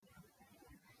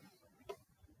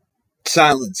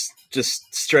Silence.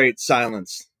 Just straight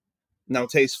silence. No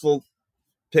tasteful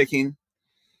picking.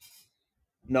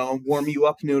 No warm you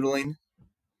up noodling.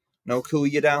 No cool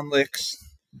you down licks.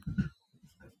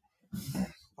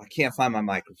 I can't find my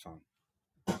microphone.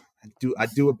 I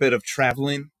do a bit of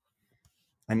traveling.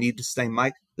 I need to stay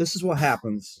mic. This is what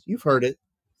happens. You've heard it.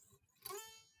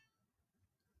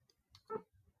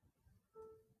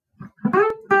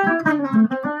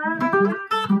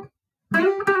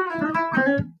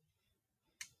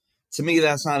 To me,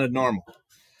 that sounded normal.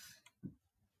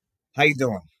 How you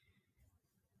doing?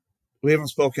 We haven't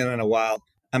spoken in a while.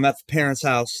 I'm at the parents'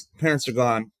 house. Parents are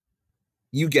gone.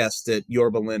 You guessed it,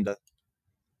 Yorba Linda.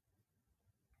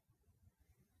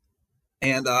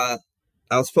 And I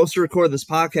was supposed to record this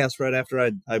podcast right after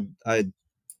I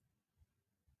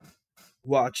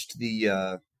watched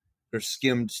or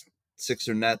skimmed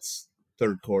Sixer Nets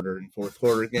third quarter and fourth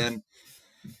quarter again.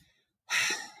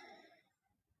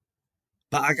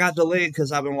 But I got delayed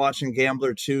because I've been watching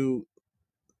Gambler 2,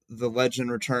 The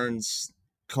Legend Returns,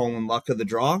 Luck of the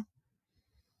Draw.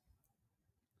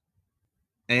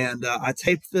 And I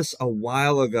taped this a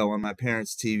while ago on my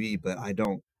parents' TV, but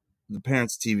the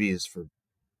parents' TV is for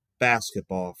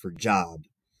basketball, for job.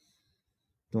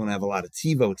 Don't have a lot of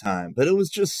TiVo time, but it was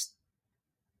just,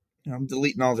 I'm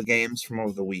deleting all the games from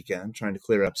over the weekend, trying to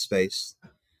clear up space.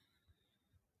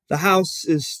 The house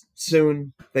is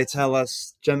soon, they tell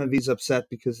us. Genevieve's upset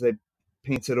because they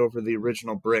painted over the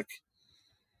original brick.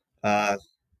 It's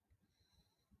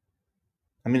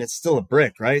still a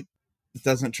brick, right? It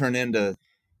doesn't turn into...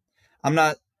 I'm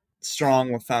not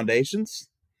strong with foundations.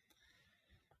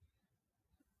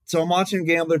 So I'm watching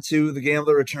Gambler 2, The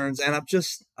Gambler Returns, and I'm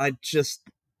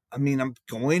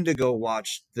going to go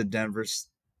watch the Denver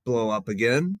blow up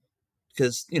again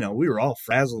because, we were all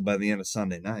frazzled by the end of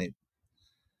Sunday night.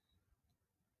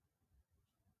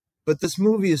 But this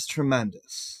movie is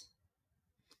tremendous.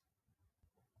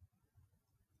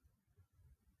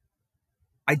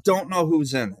 I don't know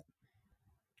who's in it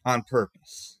on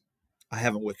purpose. I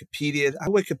haven't Wikipedia'd.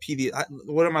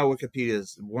 One of my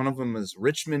Wikipedias, one of them is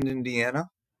Richmond,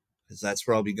 Indiana, because that's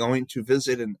where I'll be going to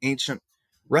visit an ancient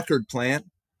record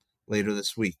plant later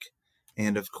this week.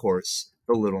 And, of course,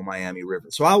 the Little Miami River.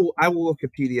 So I will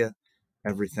Wikipedia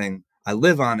everything. I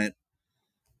live on it.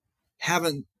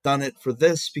 Haven't done it for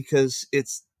this because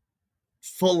it's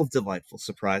full of delightful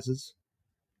surprises.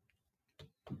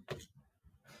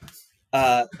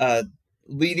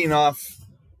 Leading off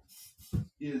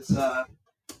is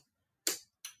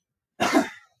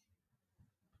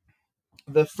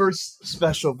the first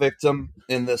special victim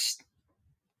in this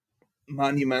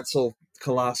monumental,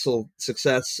 colossal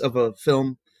success of a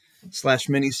film /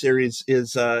 miniseries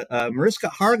is Mariska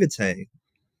Hargitay,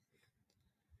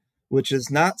 which is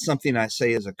not something I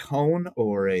say as a cone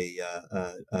or a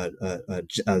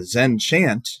Zen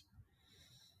chant.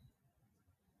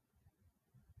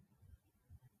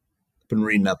 I've been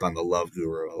reading up on the Love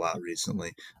Guru a lot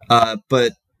recently,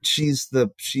 but she's the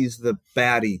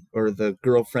baddie or the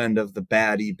girlfriend of the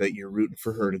baddie, but you're rooting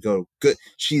for her to go good.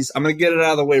 I'm gonna get it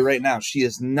out of the way right now. She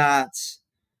is not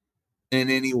in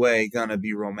any way gonna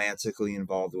be romantically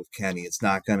involved with Kenny. It's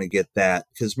not gonna get that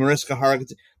because Mariska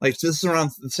Hargitay, this is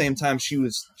around the same time she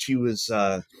was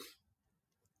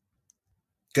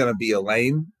gonna be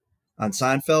Elaine on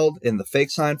Seinfeld in the fake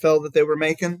Seinfeld that they were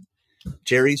making,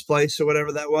 Jerry's Place or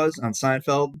whatever that was on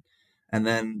Seinfeld, and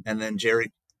then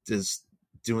Jerry is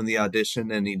doing the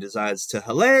audition and he decides to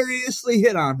hilariously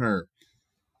hit on her.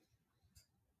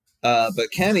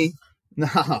 But Kenny,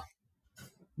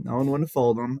 no one would have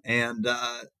fooled him. And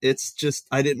it's just,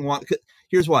 I didn't want...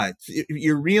 Here's why.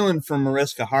 You're reeling from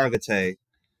Mariska Hargitay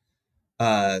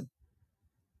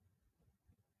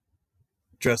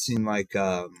dressing like...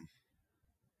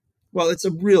 it's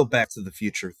a real Back to the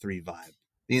Future 3 vibe.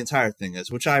 The entire thing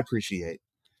is, which I appreciate.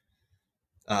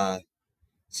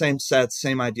 Same sets,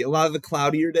 same idea. A lot of the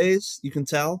cloudier days, you can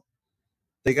tell.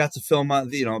 They got to film on,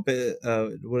 what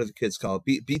are the kids called?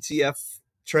 BTF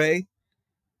tray.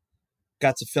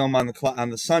 Got to film on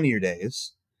the sunnier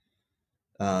days.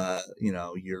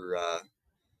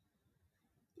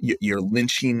 Your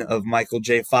lynching of Michael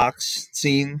J. Fox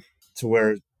scene to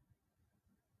where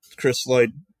Chris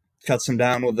Lloyd cuts him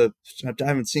down with I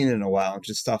haven't seen it in a while,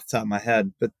 just off the top of my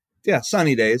head. But yeah,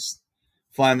 sunny days.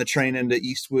 Flying the train into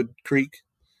Eastwood Creek.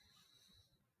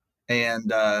 And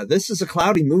this is a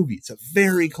cloudy movie. It's a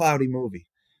very cloudy movie,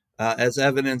 as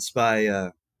evidenced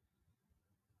by...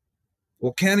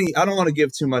 Kenny, I don't want to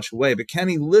give too much away, but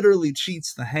Kenny literally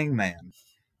cheats the hangman.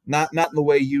 Not in the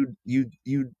way you'd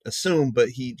assume, but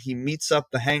he meets up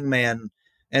the hangman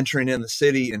entering in the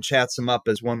city and chats him up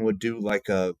as one would do like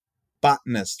a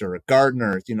botanist or a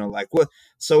gardener, like what?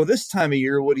 So this time of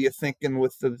year, what are you thinking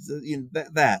with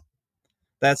that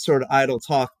sort of idle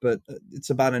talk? But it's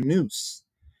about a noose.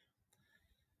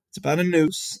 It's about a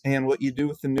noose and what you do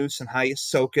with the noose and how you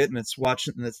soak it. And it's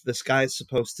watching. And this guy's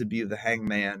supposed to be the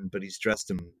hangman, but he's dressed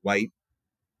in white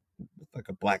with like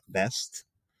a black vest,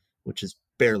 which is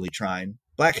barely trying.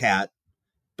 Black hat,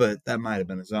 but that might have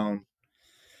been his own.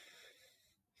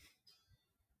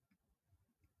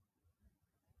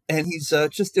 And he's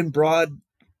just in broad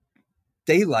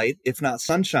daylight, if not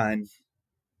sunshine,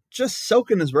 just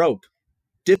soaking his rope,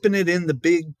 dipping it in the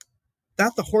big,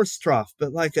 not the horse trough,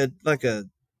 but like a a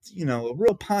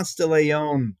real Ponce de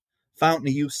Leon fountain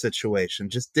of youth situation,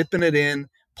 just dipping it in,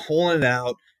 pulling it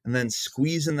out, and then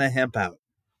squeezing the hemp out.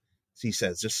 He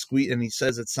says, just squeeze, and he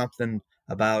says it's something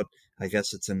about, I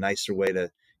guess it's a nicer way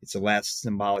to, it's a last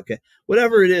symbolic,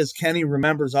 whatever it is. Kenny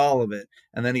remembers all of it,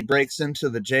 and then he breaks into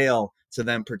the jail to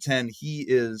then pretend he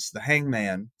is the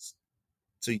hangman.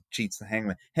 So he cheats the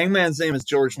hangman. Hangman's name is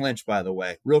George Lynch, by the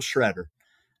way, real shredder.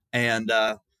 And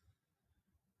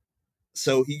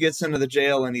so he gets into the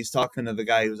jail and he's talking to the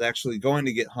guy who's actually going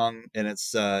to get hung, and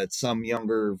it's some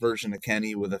younger version of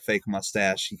Kenny with a fake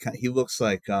mustache. He looks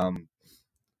like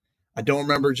I don't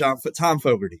remember Tom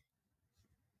Fogarty,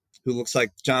 who looks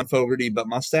like John Fogerty but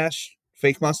mustache,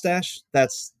 fake mustache.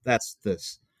 That's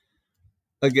this.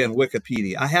 Again,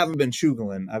 Wikipedia. I haven't been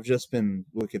Shugelin. I've just been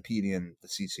Wikipediaing the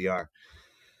CCR.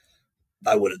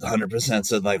 I would have 100%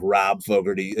 said like Rob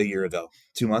Fogerty a year ago,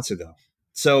 2 months ago.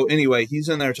 So anyway, he's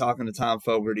in there talking to Tom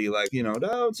Fogerty, like,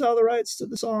 don't sell the rights to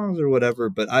the songs or whatever.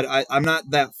 But I'm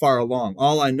not that far along.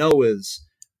 All I know is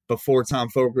before Tom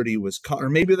Fogerty was caught, or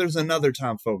maybe there's another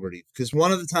Tom Fogerty, because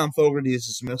one of the Tom Fogertys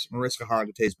is Mariska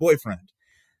Hargitay's boyfriend.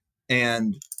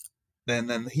 And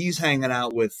then he's hanging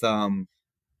out with,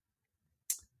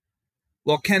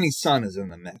 Kenny's son is in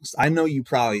the mix. I know you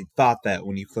probably thought that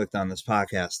when you clicked on this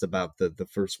podcast about the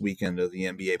first weekend of the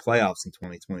NBA playoffs in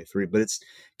 2023, but it's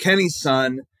Kenny's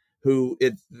son who,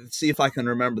 see if I can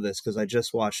remember this because I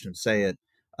just watched him say it.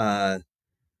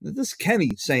 This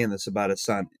Kenny saying this about his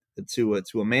son to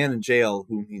a man in jail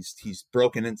whom he's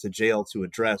broken into jail to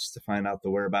address to find out the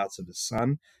whereabouts of his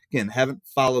son. Again, haven't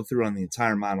followed through on the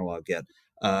entire monologue yet,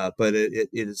 but it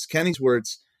is Kenny's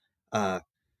words.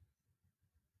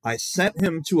 I sent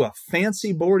him to a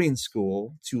fancy boarding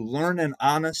school to learn an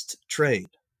honest trade.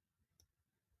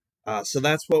 So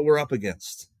that's what we're up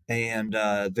against. And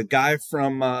the guy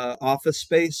from Office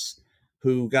Space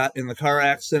who got in the car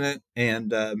accident and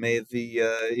made the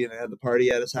had the party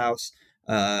at his house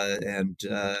and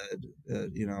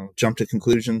jumped to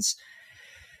conclusions.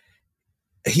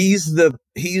 He's the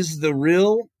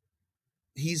real.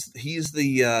 He's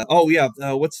the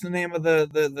what's the name of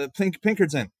the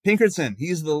Pinkerton? Pinkerton.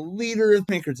 He's the leader of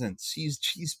Pinkertons.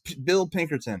 He's Bill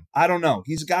Pinkerton. I don't know.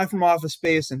 He's a guy from Office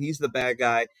Space, and he's the bad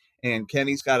guy. And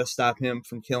Kenny's got to stop him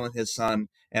from killing his son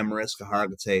and Mariska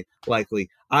Hargitay. Likely,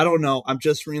 I don't know. I'm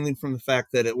just reeling from the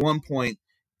fact that at one point,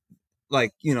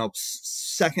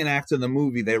 second act of the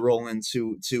movie, they roll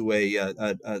into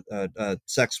a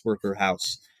sex worker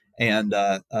house, and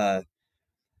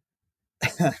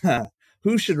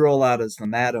who should roll out as the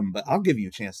madam? But I'll give you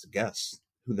a chance to guess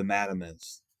who the madam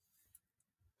is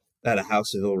at a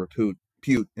house of ill repute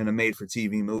in a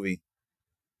made-for-TV movie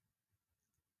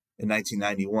in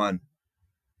 1991.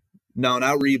 No,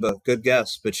 not Reba. Good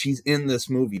guess, but she's in this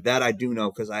movie. That I do know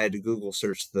because I had to Google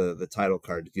search the title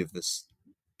card to give this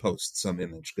post some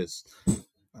image, because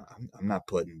I'm not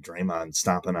putting Draymond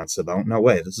stomping on Sabonis. No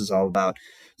way. This is all about.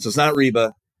 So it's not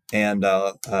Reba and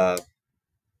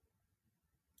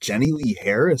Jenny Lee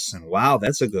Harrison. Wow,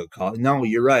 that's a good call. No,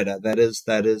 you're right. That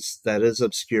is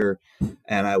obscure.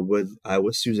 And I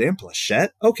was Suzanne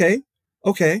Plachette. Okay.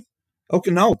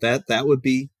 No, that would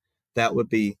be.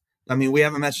 I mean, we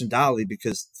haven't mentioned Dolly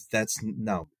because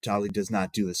Dolly does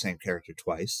not do the same character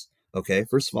twice. Okay,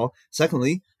 first of all.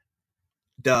 Secondly,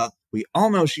 we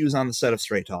all know she was on the set of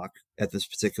Straight Talk at this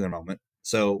particular moment.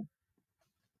 So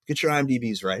get your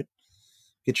IMDb's right.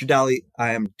 Get your Dolly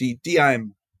Dimbies.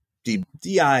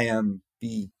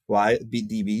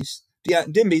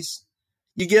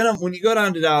 You get them when you go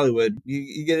down to Dollywood.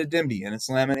 You get a Dimby, and it's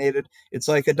laminated. It's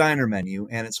like a diner menu,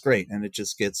 and it's great. And it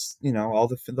just gets all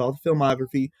the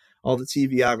filmography, all the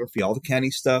TVography, all the Kenny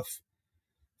stuff,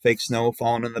 fake snow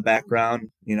falling in the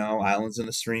background, islands in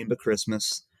the stream, but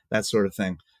Christmas, that sort of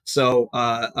thing. So,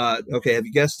 okay, have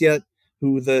you guessed yet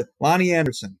who the Lonnie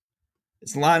Anderson?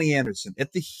 It's Lonnie Anderson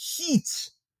at the heat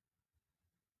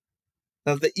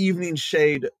of the Evening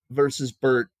Shade versus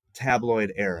Bert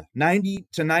tabloid era, 90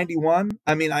 to 91.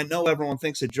 I mean, I know everyone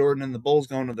thinks of Jordan and the Bulls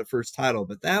going to their first title,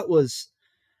 but that was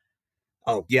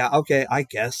Oh yeah, okay, I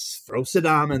guess throw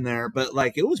Saddam in there, but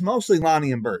like it was mostly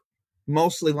Lonnie and Bert,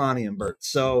 mostly Lonnie and Bert.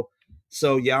 So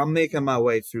yeah, I'm making my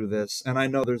way through this, and I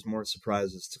know there's more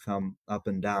surprises to come up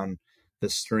and down the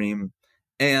stream.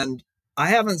 And I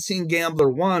haven't seen Gambler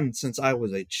One since I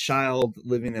was a child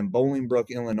living in Bolingbrook,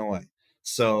 Illinois.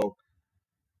 So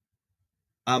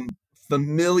I'm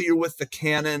familiar with the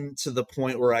canon to the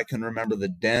point where I can remember the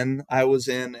den I was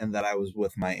in and that I was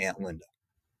with my Aunt Linda.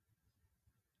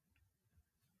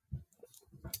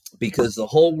 Because the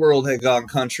whole world had gone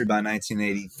country by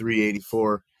 1983,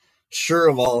 84. Sure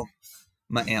of all,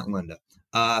 my Aunt Linda.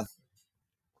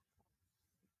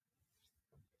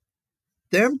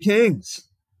 Damn Kings.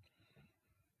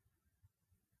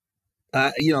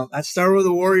 I start with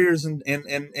the Warriors and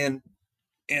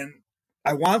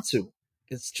I want to.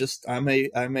 It's just I'm not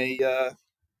a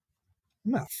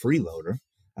freeloader.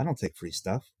 I don't take free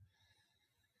stuff.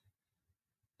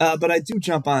 But I do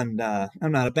jump on.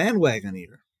 I'm not a bandwagon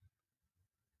eater.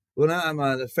 Well, I'm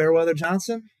the Fairweather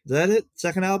Johnson. Is that it?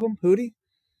 Second album, Hootie.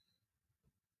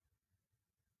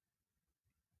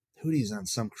 Hootie's on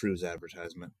some cruise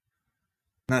advertisement.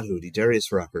 Not Hootie.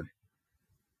 Darius Rucker.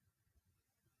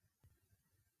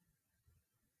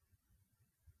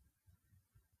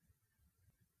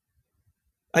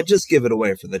 I just give it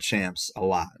away for the champs a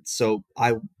lot. So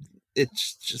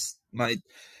it's just my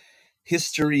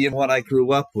history and what I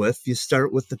grew up with. You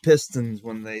start with the Pistons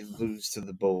when they lose to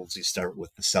the Bulls. You start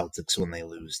with the Celtics when they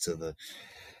lose to the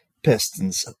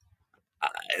Pistons.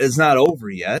 It's not over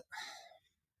yet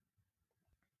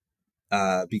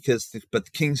but the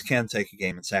Kings can take a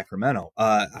game in Sacramento.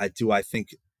 I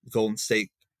think Golden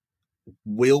State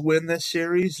will win this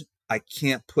series. I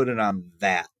can't put it on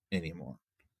that anymore.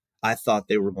 I thought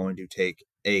they were going to take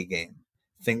a game.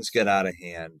 Things get out of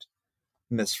hand.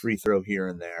 Miss free throw here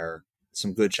and there.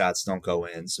 Some good shots don't go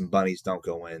in. Some bunnies don't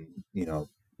go in. Not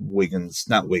Wiggins,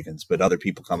 but other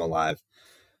people come alive.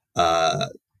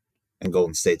 And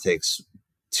Golden State takes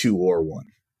 2 or 1.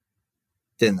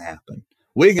 Didn't happen.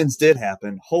 Wiggins did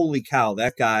happen. Holy cow,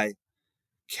 that guy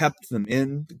kept them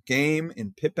in the game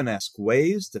in Pippen-esque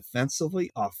ways,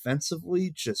 defensively,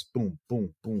 offensively, just boom,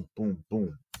 boom, boom, boom,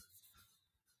 boom.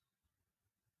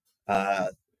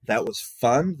 That was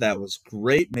fun. That was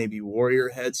great. Maybe Warrior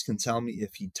heads can tell me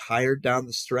if he tired down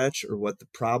the stretch or what the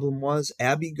problem was.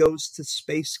 Abby goes to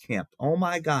space camp. Oh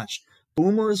my gosh.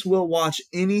 Boomers will watch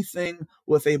anything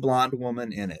with a blonde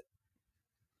woman in it.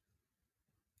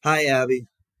 Hi, Abby.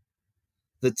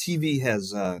 The TV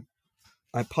has, I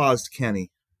paused Kenny,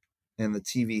 and the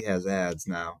TV has ads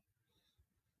now.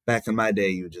 Back in my day,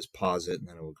 you would just pause it and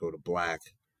then it would go to black.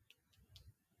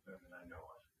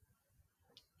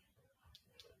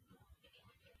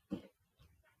 But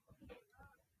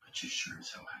you sure as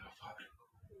hell had a father.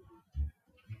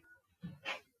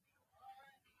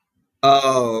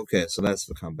 Oh, okay. So that's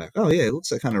the comeback. Oh, yeah. It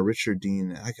looks like kind of Richard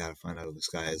Dean. I got to find out who this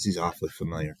guy is. He's awfully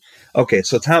familiar. Okay.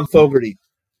 So Tom Fogarty.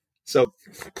 So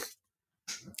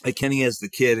Kenny has the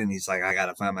kid, and he's like, I got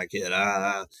to find my kid.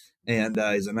 And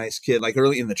he's a nice kid. Like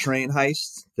early in the train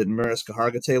heist that Mariska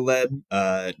Hargitay led,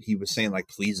 he was saying like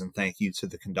please and thank you to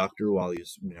the conductor while he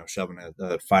was shoving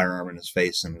a firearm in his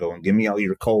face and going, give me all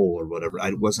your coal or whatever.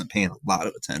 I wasn't paying a lot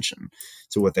of attention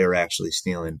to what they were actually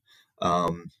stealing. I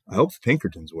hope the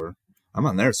Pinkertons were. I'm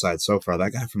on their side so far.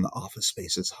 That guy from The Office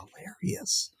Space is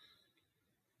hilarious.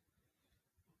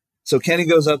 So Kenny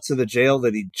goes up to the jail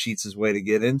that he cheats his way to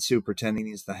get into, pretending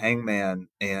he's the hangman,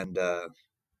 and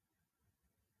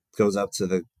goes up to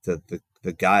the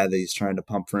guy that he's trying to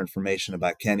pump for information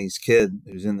about Kenny's kid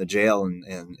who's in the jail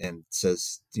and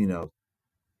says, man,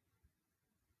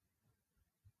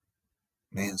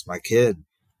 it's my kid.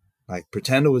 Like,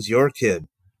 pretend it was your kid.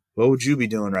 What would you be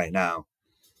doing right now?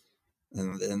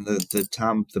 And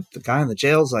the guy in the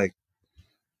jail's like,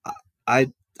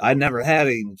 I never had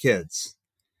any kids.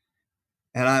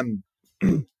 And I'm,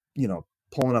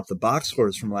 pulling up the box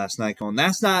scores from last night going,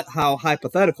 that's not how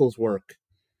hypotheticals work.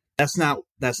 That's not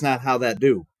how that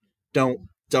do. Don't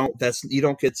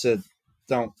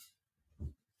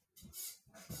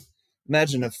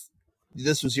imagine if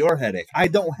this was your headache. I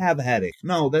don't have a headache.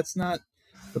 No, that's not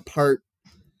the part.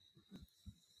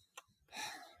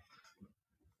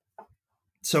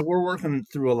 So we're working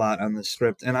through a lot on this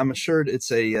script, and I'm assured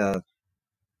it's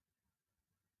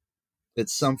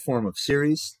some form of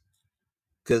series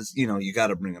because you got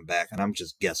to bring them back, and I'm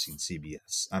just guessing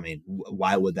CBS. I mean,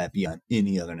 why would that be on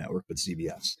any other network but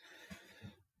CBS?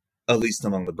 At least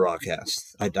among the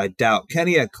broadcasts. I doubt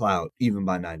Kenny had clout even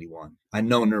by 91. I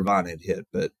know Nirvana had hit,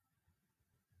 but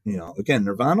again,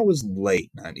 Nirvana was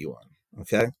late 91.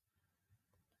 Okay.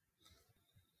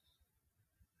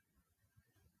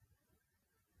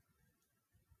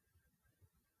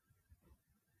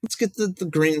 get the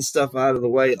green stuff out of the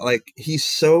way. Like it's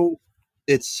so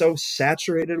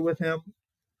saturated with him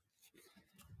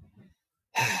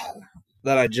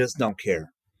that I just don't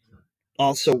care.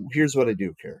 Also, here's what I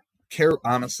do care. Care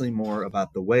honestly more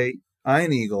about the way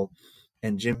Ian Eagle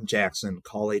and Jim Jackson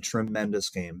call a tremendous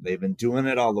game. They've been doing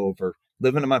it all over,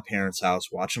 living in my parents'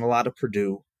 house, watching a lot of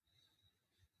Purdue.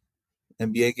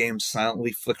 NBA games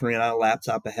silently flickering on a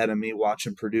laptop ahead of me,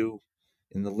 watching Purdue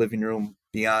in the living room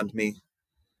beyond me.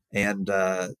 And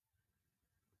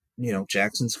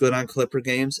Jackson's good on Clipper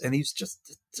games, and he's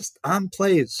just on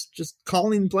plays, just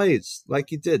calling plays like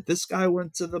he did. This guy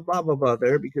went to the blah blah blah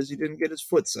there because he didn't get his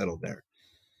foot settled there.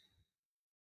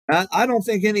 I don't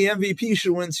think any MVP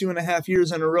should win 2.5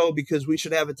 years in a row because we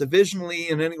should have it divisionally,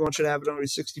 and anyone should have it under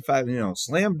 65.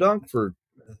 Slam dunk for.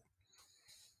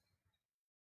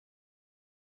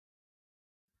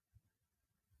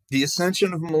 The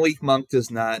ascension of Malik Monk does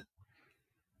not.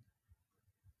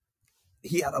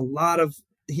 He had a lot of.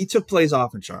 He took plays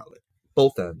off in Charlotte,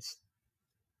 both ends,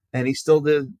 and he still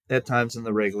did at times in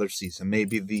the regular season.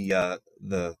 Maybe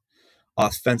the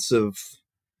offensive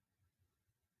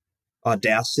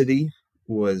audacity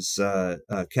was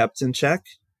kept in check,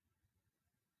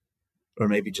 or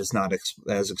maybe just not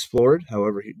as explored,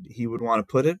 however he would want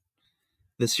to put it.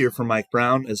 This year for Mike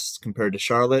Brown as compared to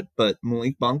Charlotte, but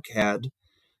Malik Monk had,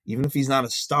 even if he's not a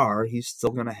star, he's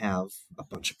still going to have a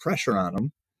bunch of pressure on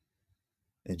him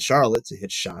in Charlotte to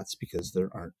hit shots because there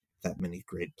aren't that many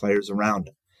great players around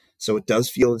him. So it does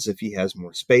feel as if he has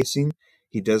more spacing.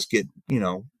 He does get,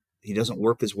 he doesn't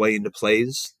work his way into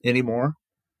plays anymore.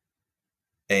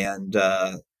 And,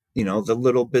 the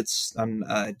little bits,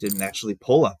 I didn't actually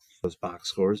pull up those box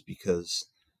scores because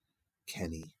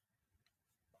Kenny.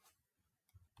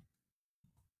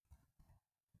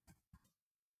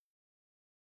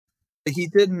 He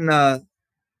didn't.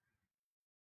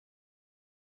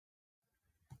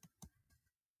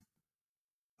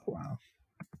 Wow.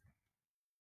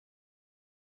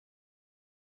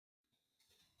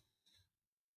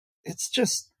 It's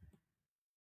just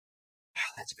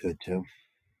that's good too.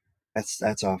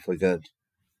 That's awfully good.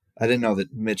 I didn't know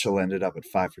that Mitchell ended up at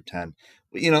 5 for 10.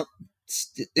 But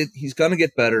he's gonna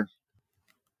get better.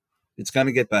 It's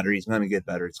gonna get better. He's gonna get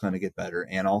better. It's gonna get better.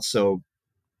 And also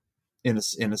in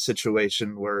a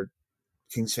situation where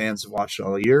Kings fans have watched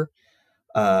all year,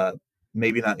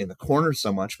 maybe not in the corner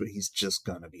so much, but he's just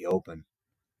gonna be open.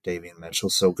 Davion Mitchell,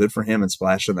 so good for him and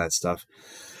splashing that stuff.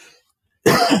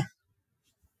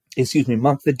 Excuse me,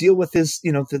 Monk. The deal with his,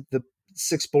 the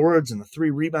 6 boards and the 3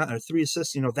 rebounds or 3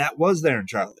 assists, that was there in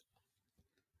Charlotte.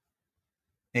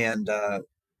 And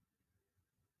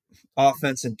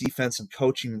offense and defense and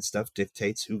coaching and stuff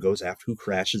dictates who goes after, who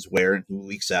crashes where, and who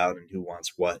leaks out and who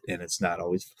wants what. And it's not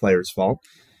always the player's fault.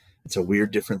 It's a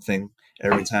weird, different thing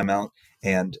every time out.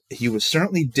 And he was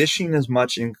certainly dishing as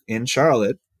much in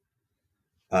Charlotte.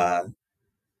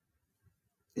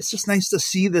 It's just nice to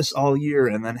see this all year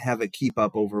and then have it keep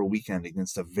up over a weekend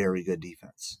against a very good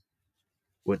defense.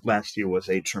 What last year was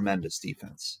a tremendous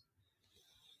defense.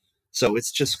 So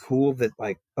it's just cool that,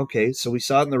 okay, so we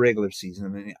saw it in the regular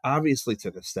season, and he obviously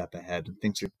took a step ahead, and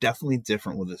things are definitely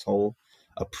different with this whole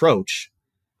approach.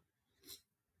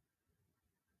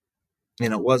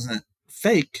 And it wasn't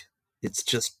fake. It's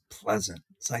just pleasant.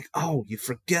 It's like, oh, you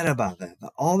forget about that.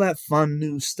 All that fun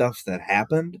new stuff that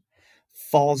happened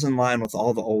falls in line with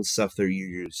all the old stuff that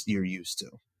you're used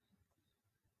to.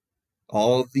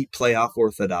 All the playoff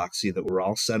orthodoxy that we're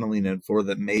all settling in for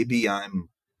that maybe I'm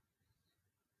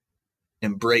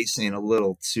embracing a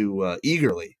little too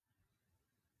eagerly.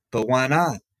 But why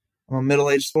not? I'm a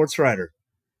middle-aged sports writer.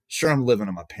 Sure, I'm living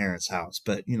in my parents' house,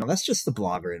 but, that's just the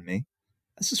blogger in me.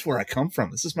 That's just where I come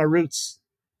from. This is my roots.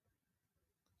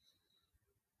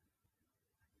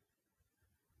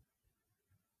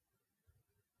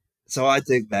 So I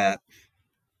dig that.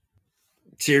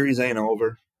 Series ain't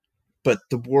over, but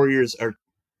the Warriors are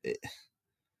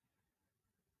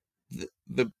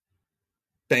the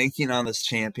banking on this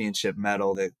championship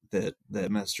medal that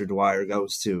Mr. Dwyer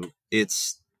goes to.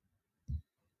 It's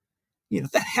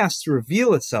that has to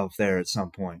reveal itself there at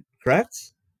some point,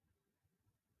 correct?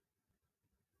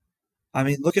 I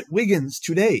mean, look at Wiggins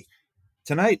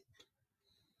tonight.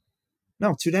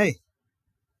 No, today,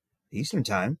 Eastern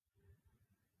time.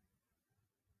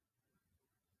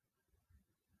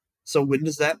 So when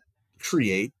does that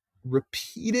create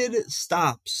repeated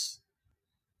stops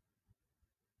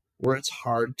where it's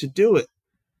hard to do it?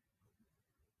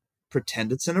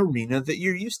 Pretend it's an arena that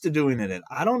you're used to doing it in.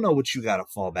 I don't know what you got to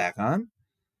fall back on.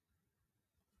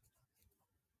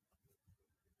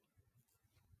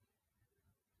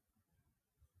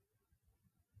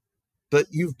 But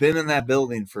you've been in that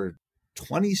building for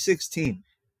 2016.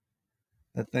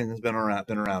 That thing has been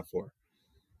around for.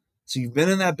 So you've been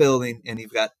in that building and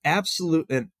you've got absolute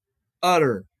and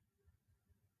utter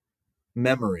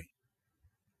memory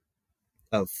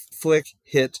of flick,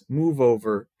 hit, move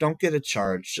over, don't get a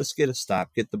charge, just get a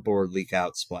stop, get the board, leak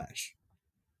out, splash.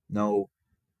 No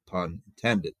pun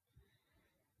intended.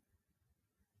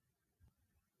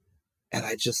 And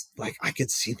I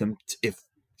could see them, if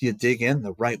you dig in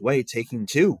the right way, taking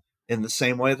two in the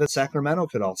same way that Sacramento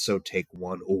could also take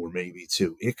one or maybe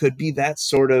two. It could be that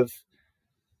sort of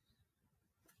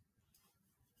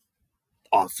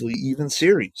awfully even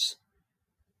series,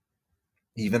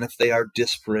 even if they are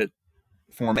disparate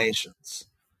formations.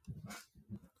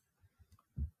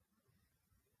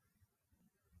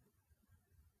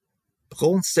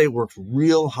 Golden State worked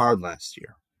real hard last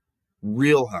year.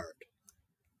 Real hard.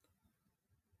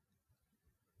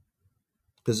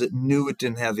 Because it knew it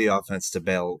didn't have the offense to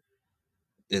bail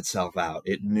itself out.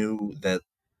 It knew that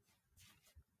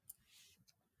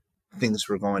things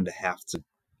were going to have to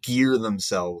gear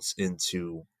themselves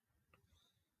into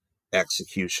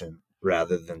execution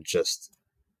rather than just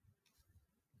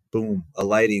boom,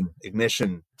 alighting,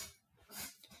 ignition.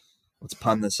 Let's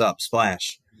pun this up,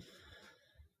 splash.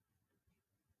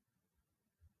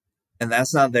 And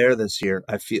that's not there this year.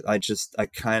 I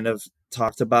kind of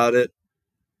talked about it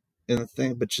in the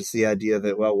thing, but just the idea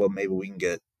that, well, maybe we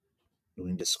can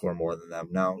just score more than them.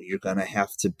 No, you're going to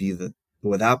have to be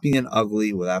without being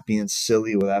ugly, without being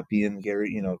silly, without being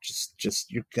Gary,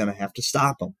 just you're going to have to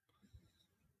stop them.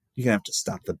 You're going to have to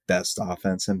stop the best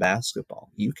offense in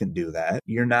basketball. You can do that.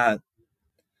 You're not,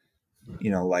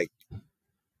 like,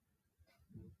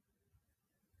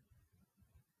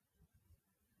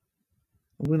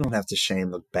 we don't have to shame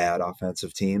the bad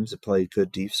offensive teams that played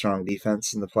good, strong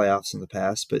defense in the playoffs in the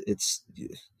past, but it's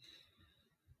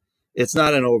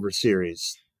not an over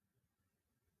series.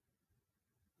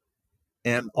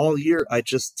 And all year,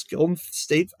 Golden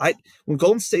State, when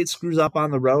Golden State screws up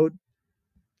on the road,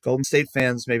 Golden State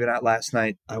fans, maybe not last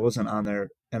night, I wasn't on there,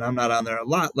 and I'm not on there a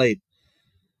lot late,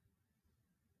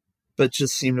 but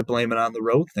just seem to blame it on the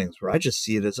road things, where I just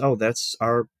see it as, oh, that's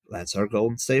our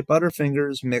Golden State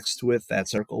Butterfingers mixed with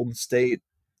that's our Golden State.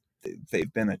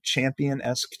 They've been a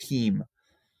champion-esque team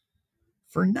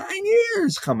for 9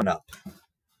 years coming up.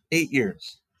 8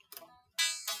 years.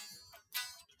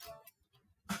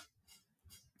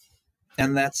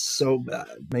 And that's so,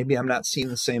 maybe I'm not seeing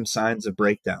the same signs of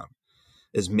breakdown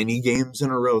as many games in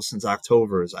a row since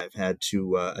October as I've had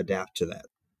to adapt to that.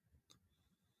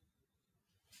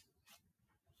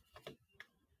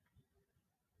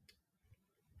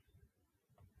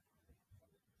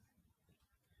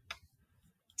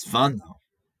 It's fun, though.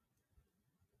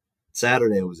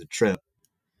 Saturday was a trip.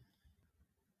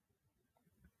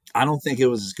 I don't think it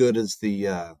was as good as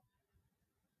the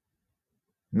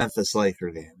Memphis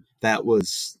Laker game. That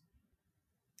was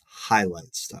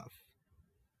highlight stuff.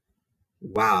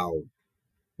 Wow,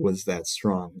 was that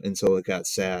strong until it got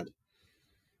sad.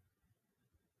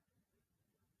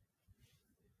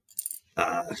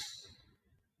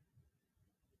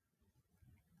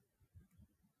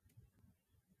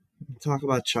 Talk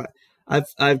about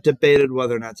I've debated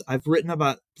whether or not I've written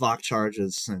about block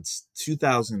charges since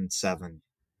 2007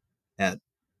 at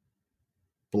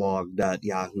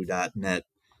blog.yahoo.net,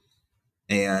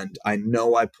 and I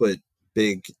know I put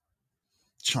big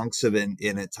chunks of it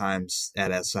in at times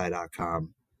at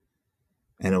SI.com,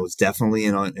 and it was definitely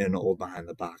in old behind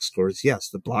the box scores. Yes,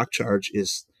 the block charge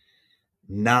is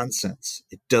nonsense.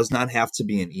 It does not have to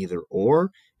be an either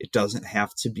or. It doesn't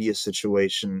have to be a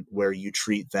situation where you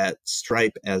treat that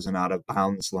stripe as an out of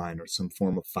bounds line or some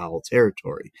form of foul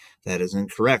territory. That is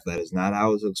incorrect. That is not how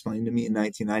it was explained to me in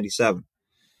 1997.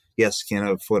 Yes, you can't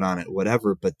have a foot on it,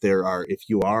 whatever, but if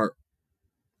you are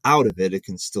out of it, it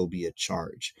can still be a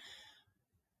charge.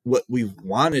 What we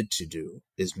wanted to do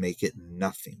is make it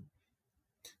nothing,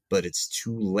 but it's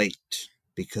too late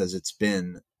because it's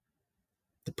been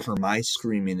the permai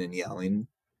screaming and yelling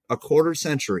a quarter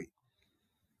century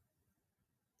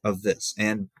of this.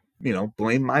 And,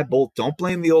 blame my Bolt. Don't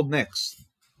blame the old Knicks.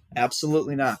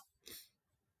 Absolutely not.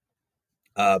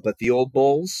 But the old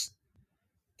Bulls,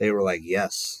 they were like,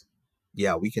 yes,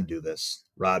 yeah, we can do this.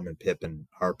 Rodman, Pippen,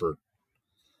 Harper.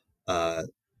 A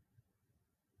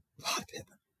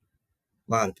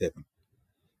lot of Pippen.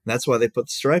 That's why they put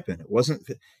the stripe in. It wasn't,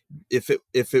 if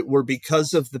it were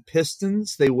because of the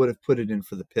Pistons, they would have put it in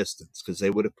for the Pistons, because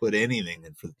they would have put anything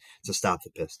in to stop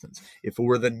the Pistons. If it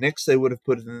were the Knicks, they would have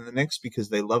put it in the Knicks because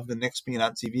they love the Knicks being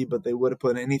on TV, but they would have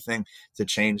put anything to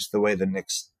change the way the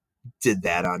Knicks did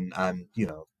that on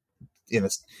in a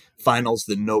finals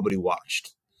that nobody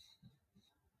watched.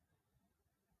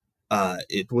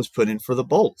 It was put in for the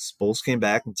Bulls. Bulls came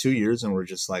back in 2 years and were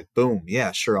just like, boom,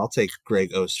 yeah, sure, I'll take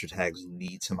Greg Ostertag's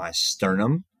knee to my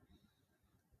sternum.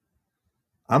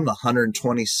 I'm the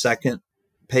 122nd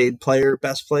paid player,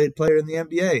 best played player in the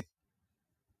NBA.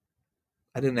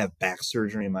 I didn't have back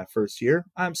surgery in my first year.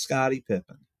 I'm Scottie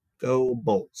Pippen. Go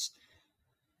Bulls.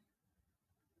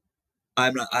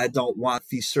 I don't want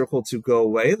the circle to go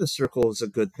away. The circle is a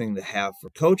good thing to have for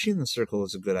coaching. The circle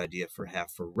is a good idea for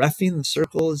reffing. The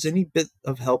circle is any bit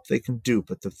of help they can do.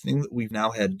 But the thing that we've now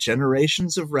had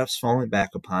generations of refs falling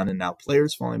back upon and now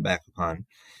players falling back upon,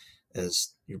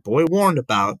 as your boy warned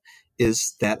about,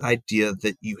 is that idea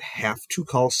that you have to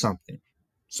call something.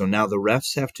 So now the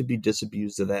refs have to be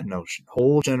disabused of that notion.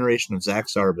 Whole generation of Zach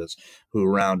Sarbas who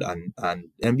were around on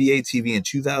NBA TV in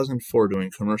 2004 doing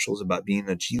commercials about being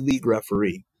a G League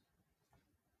referee.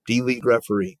 D-League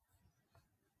referee.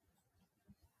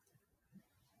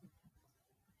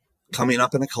 Coming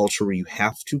up in a culture where you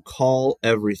have to call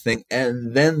everything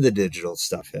and then the digital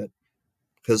stuff hit.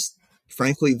 Because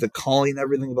frankly, the calling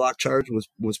everything block charge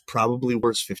was probably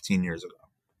worse 15 years ago.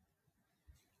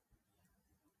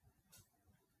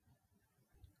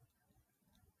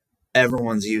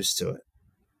 Everyone's used to it.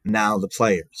 Now the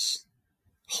players.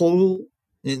 Whole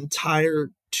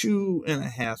entire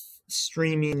 2.5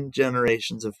 streaming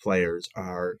generations of players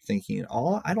are thinking,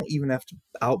 I don't even have to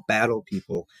out battle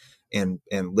people and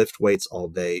lift weights all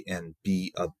day and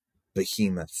be a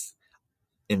behemoth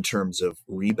in terms of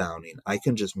rebounding. I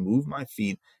can just move my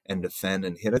feet and defend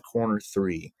and hit a corner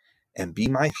three and be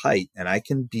my height, and I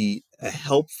can be a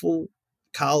helpful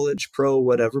college, pro,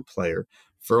 whatever player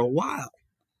for a while.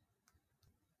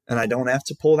 And I don't have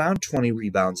to pull down 20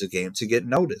 rebounds a game to get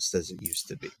noticed as it used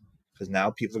to be. Because now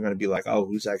people are going to be like, oh,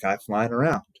 who's that guy flying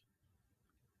around?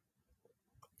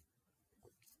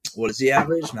 What is the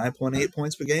average? 9.8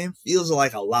 points per game? Feels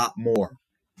like a lot more.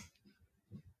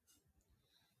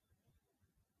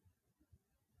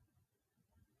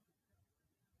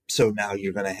 So now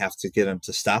you're going to have to get them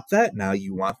to stop that. Now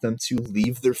you want them to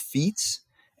leave their feet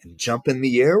and jump in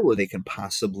the air where they can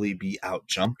possibly be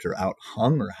out-jumped or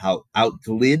out-hung or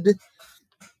out-glid.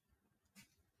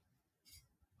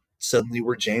 Suddenly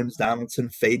we're James Donaldson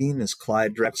fading as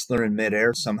Clyde Drexler in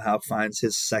midair somehow finds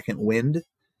his second wind.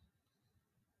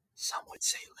 Some would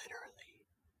say literally.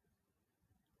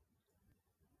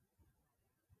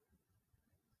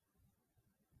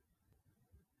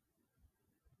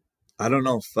 I don't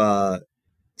know if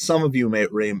some of you may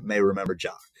remember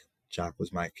Jock. Jock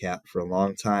was my cat for a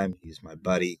long time. He's my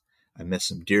buddy. I miss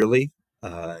him dearly.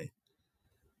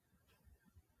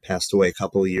 Passed away a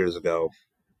couple of years ago.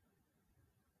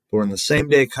 Born the same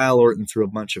day Kyle Orton threw a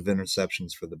bunch of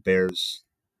interceptions for the Bears.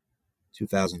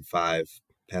 2005.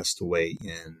 Passed away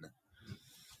it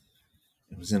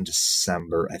was in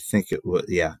December. I think it was,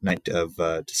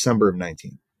 December of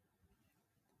 19.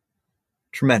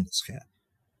 Tremendous cat.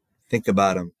 Think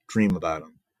about him. Dream about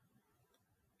him.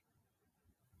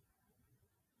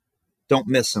 Don't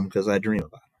miss him because I dream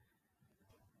about him.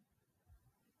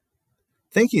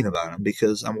 Thinking about him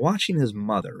because I'm watching his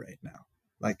mother right now.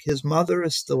 Like, his mother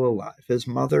is still alive. His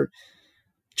mother,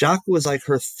 Jock was like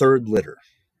her third litter.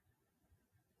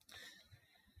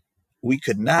 They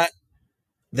could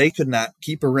not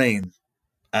keep a rein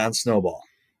on Snowball.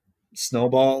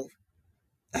 Snowball,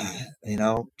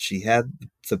 she had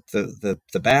the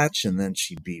batch and then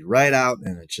she'd be right out,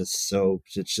 and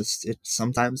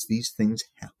sometimes these things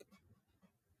happen.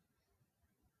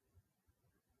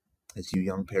 As you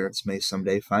young parents may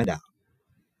someday find out.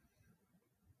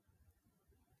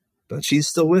 But she's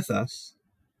still with us.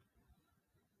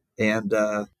 And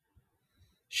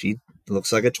she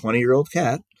looks like a 20-year-old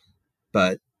cat,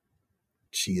 but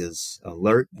she is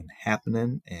alert and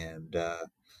happening and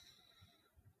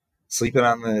sleeping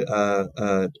on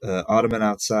the ottoman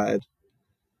outside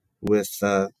with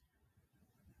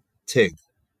Tig,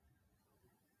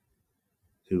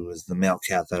 who is the male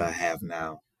cat that I have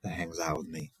now that hangs out with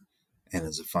me and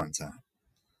is a fun time.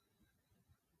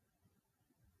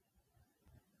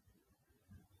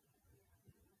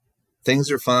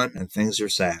 Things are fun and things are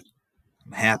sad.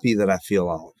 I'm happy that I feel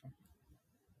all of them.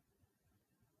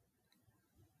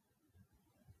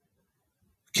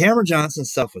 Cameron Johnson's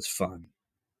stuff was fun.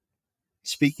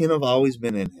 Speaking of always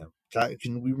been in him,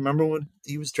 can we remember when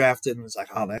he was drafted and it's like,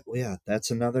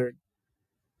 that's another,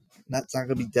 that's not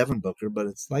going to be Devin Booker, but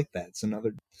it's like that. It's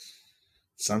another,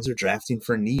 Suns are drafting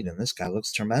for need, and this guy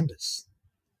looks tremendous.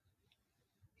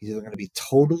 He's either going to be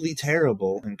totally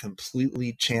terrible and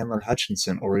completely Chandler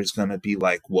Hutchinson, or he's going to be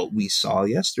like what we saw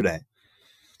yesterday.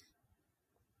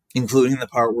 including the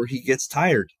part where he gets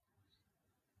tired.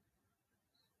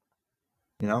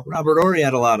 Robert Horry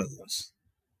had a lot of those.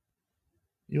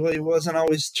 He wasn't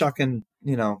always chucking,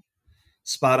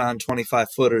 spot on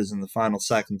 25 footers in the final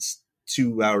seconds,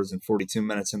 2 hours and 42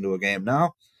 minutes into a game.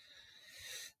 Now,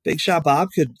 Big Shot Bob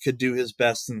could do his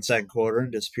best in the second quarter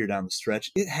and disappear down the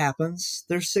stretch. It happens.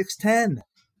 They're 6'10".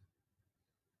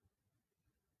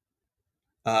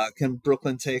 Can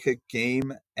Brooklyn take a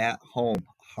game at home?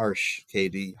 Harsh,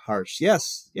 KD. Harsh.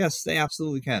 Yes, they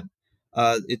absolutely can.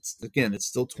 It's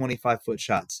still 25-foot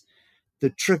shots.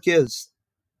 The trick is,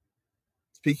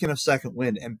 speaking of second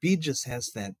wind, Embiid just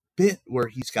has that bit where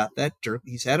he's got that Dirk.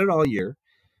 He's had it all year.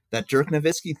 That Dirk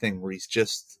Nowitzki thing where he's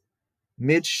just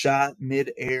mid-shot,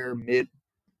 mid-air,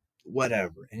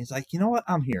 mid-whatever. And he's like, you know what?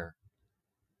 I'm here.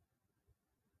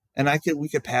 And we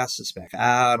could pass this back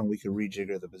out, and we could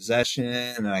rejigger the possession,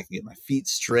 and I can get my feet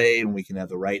straight, and we can have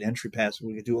the right entry pass.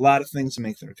 We could do a lot of things to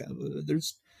make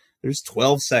there's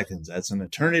 12 seconds. That's an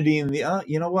eternity in the.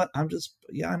 You know what? I know it's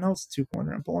a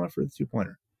 2-pointer. I'm pulling it for the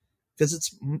 2-pointer because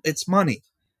it's money.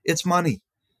 It's money.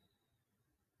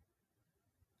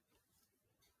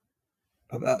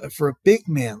 For a big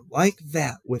man like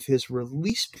that with his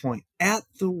release point at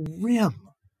the rim.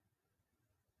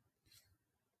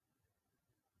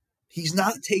 He's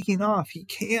not taking off. He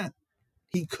can't.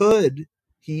 He could.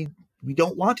 We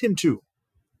don't want him to.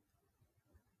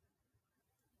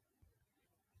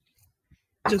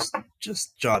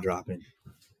 Just jaw-dropping.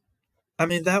 I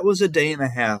mean, that was a day and a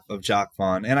half of Jacque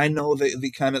Vaughn, and I know they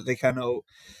kind of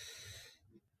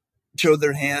showed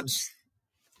their hands,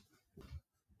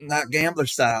 not gambler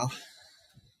style.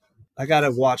 I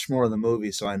gotta watch more of the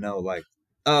movie so I know, like,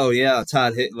 oh yeah,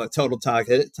 Todd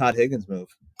Higgins move.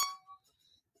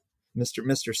 Mr.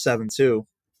 7-2.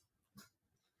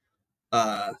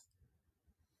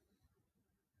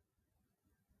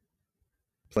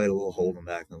 Played a little hold'em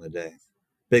back in the day.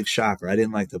 Big shocker. I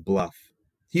didn't like the bluff.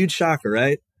 Huge shocker,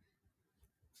 right?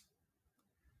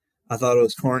 I thought it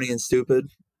was corny and stupid.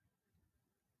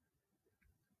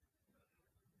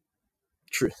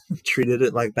 Treated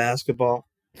it like basketball.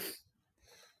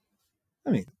 I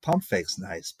mean, pump fake's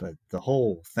nice, but the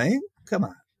whole thing? Come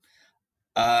on.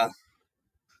 I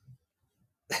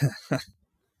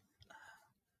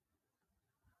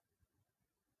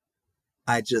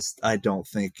don't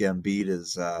think Embiid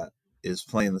is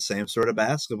playing the same sort of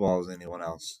basketball as anyone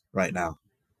else right now.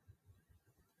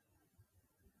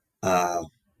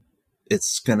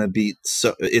 It's gonna be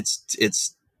so.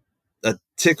 It's a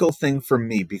tickle thing for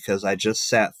me because I just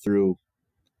sat through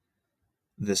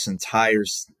this entire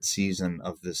season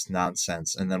of this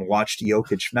nonsense and then watched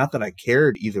Jokic. Not that I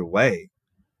cared either way.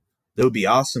 It would be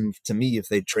awesome to me if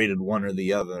they traded one or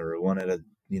the other, or one had a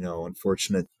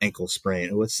unfortunate ankle sprain.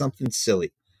 It was something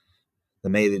silly that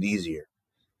made it easier.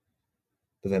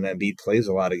 But then Embiid plays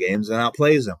a lot of games and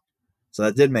outplays him, so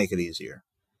that did make it easier.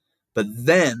 But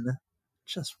then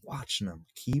just watching them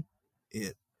keep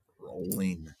it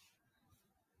rolling.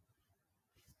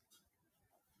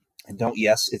 And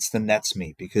it's the Nets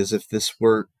me, because if this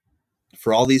were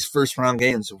for all these first round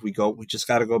games, if we just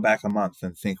got to go back a month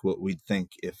and think what we'd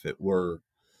think if it were,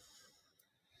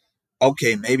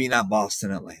 okay, maybe not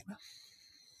Boston, Atlanta,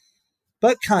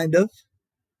 but kind of.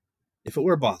 If it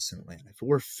were Boston, Atlanta, if it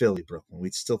were Philly, Brooklyn,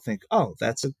 we'd still think, oh,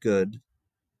 that's a good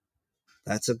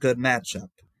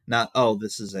matchup. Not, oh,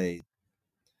 this is a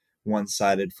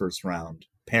one-sided first round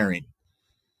pairing.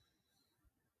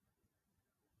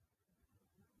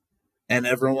 And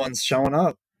everyone's showing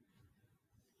up.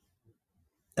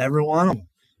 Every one of them.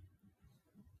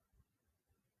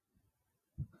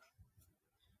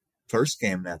 First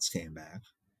game, Nets came back.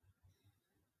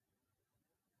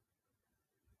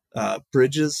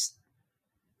 Bridges,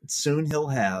 soon no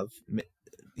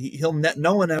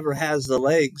one ever has the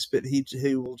legs, but he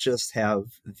will just have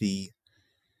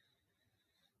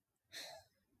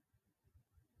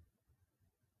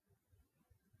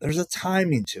there's a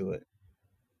timing to it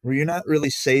where you're not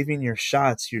really saving your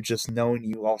shots. You're just knowing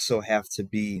you also have to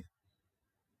be,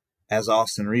 as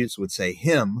Austin Reeves would say,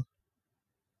 him,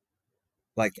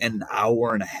 like an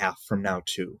hour and a half from now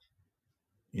too.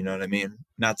 You know what I mean?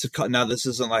 Now this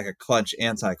isn't like a clutch,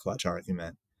 anti-clutch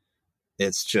argument.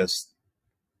 It's just,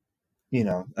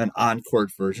 an on-court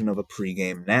version of a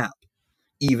pregame nap.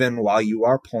 Even while you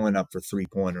are pulling up for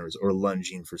 3-pointers or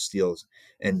lunging for steals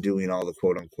and doing all the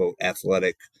quote-unquote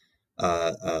athletic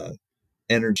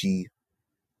energy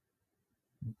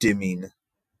dimming,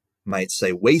 might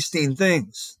say, wasting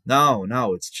things. No,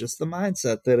 it's just the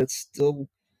mindset that it's still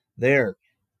there.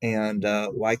 And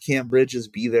why can't Bridges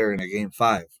be there in a game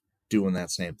 5 doing that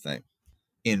same thing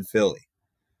in Philly?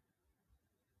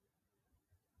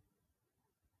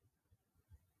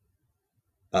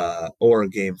 or a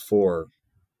game 4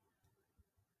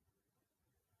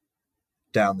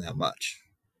 down that much,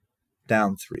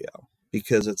 down 3-0.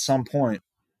 Because at some point,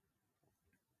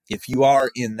 if you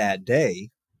are in that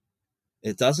day,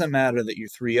 it doesn't matter that you're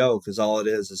 3-0, because all it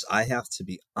is I have to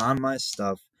be on my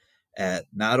stuff at,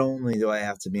 not only do I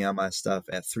have to be on my stuff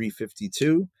at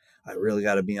 3:52, I really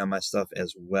got to be on my stuff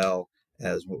as well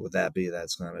as, what would that be?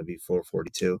 That's going to be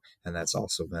 4:42, and that's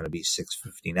also going to be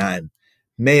 6:59.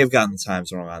 May have gotten the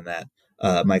times wrong on that.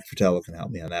 Mike Fratello can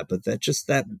help me on that, but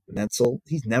that mental,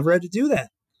 he's never had to do that.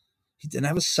 He didn't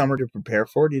have a summer to prepare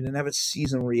for it. He didn't have a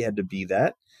season where he had to be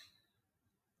that.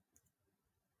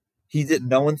 He didn't.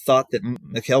 No one thought that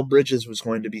Mikal Bridges was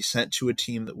going to be sent to a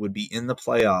team that would be in the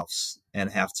playoffs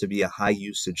and have to be a high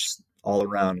usage all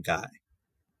around guy.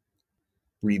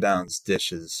 Rebounds,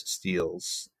 dishes,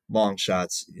 steals, long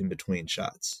shots, in between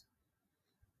shots.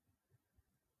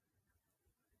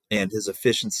 And his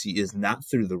efficiency is not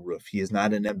through the roof. He is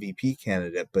not an MVP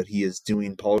candidate, but he is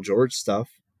doing Paul George stuff.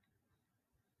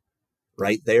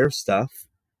 Right there stuff.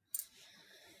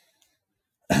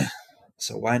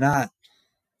 So why not?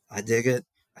 I dig it.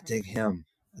 I dig him.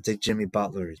 I dig Jimmy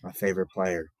Butler. He's my favorite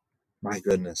player. My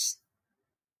goodness.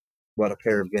 What a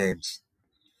pair of games.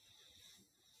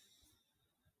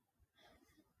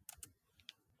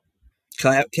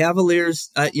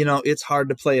 Cavaliers, it's hard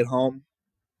to play at home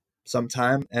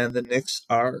sometime, and the Knicks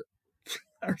are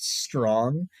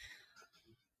strong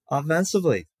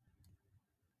offensively.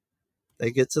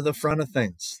 They get to the front of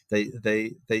things.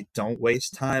 They don't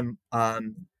waste time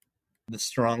on the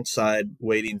strong side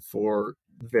waiting for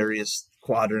various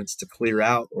quadrants to clear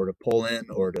out or to pull in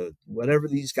or to whatever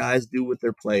these guys do with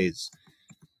their plays.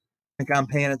 Think I'm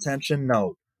paying attention?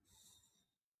 No.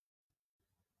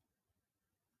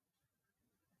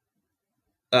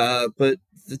 But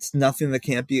it's nothing that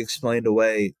can't be explained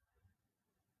away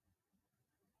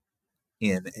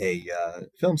in a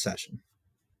film session.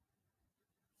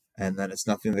 And then it's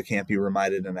nothing that can't be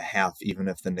reminded in a half, even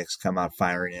if the Knicks come out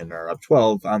firing and are up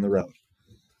 12 on the road.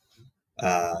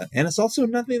 And it's also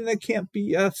nothing that can't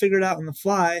be figured out on the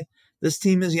fly. This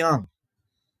team is young.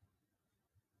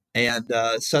 And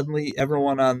suddenly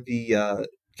everyone on the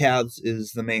Cavs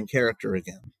is the main character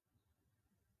again.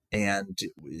 And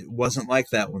it wasn't like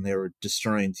that when they were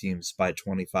destroying teams by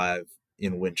 25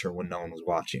 in winter when no one was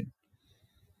watching.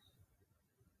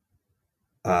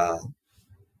 I'm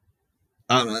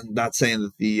not saying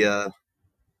that the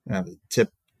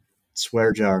tip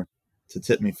swear jar to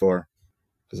tip me for,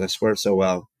 because I swear so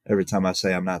well every time I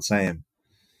say I'm not saying.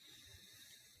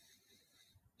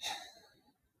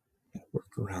 I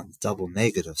work around the double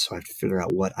negative, so I have to figure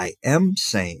out what I am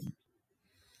saying.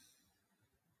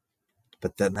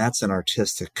 But then that's an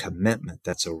artistic commitment.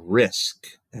 That's a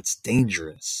risk. That's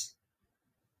dangerous.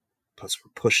 Plus, we're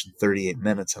pushing 38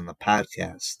 minutes on the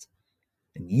podcast.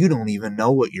 And you don't even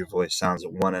know what your voice sounds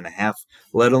at 1.5,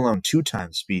 let alone 2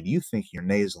 times speed. You think you're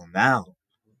nasal now,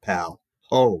 pal.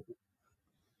 Oh.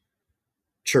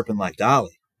 Chirping like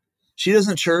Dolly. She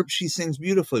doesn't chirp. She sings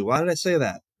beautifully. Why did I say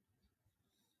that?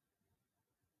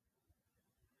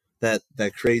 That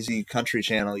crazy country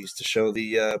channel used to show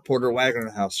the Porter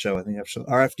Wagoner House show. I think I've shown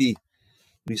RFD.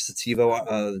 We used to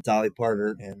TiVo Dolly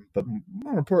Parton, but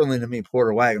more importantly to me,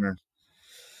 Porter Wagoner.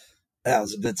 That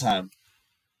was a good time.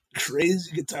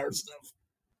 Crazy guitar stuff.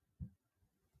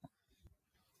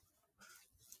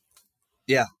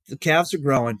 Yeah, the Cavs are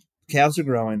growing. Cavs are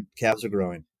growing.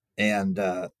 And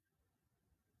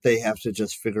they have to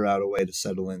just figure out a way to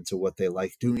settle into what they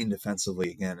like doing defensively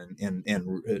again and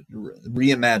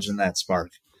reimagine that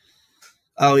spark.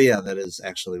 Oh, yeah, that is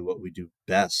actually what we do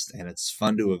best. And it's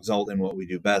fun to exalt in what we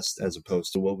do best as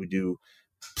opposed to what we do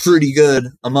pretty good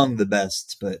among the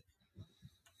best. But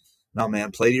no, man,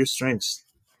 play to your strengths.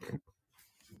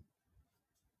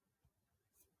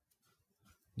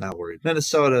 Not worried.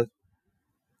 Minnesota,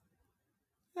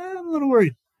 I'm a little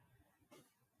worried.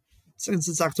 Since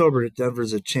it's October,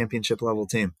 Denver's a championship level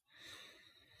team.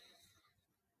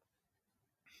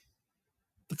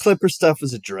 The Clipper stuff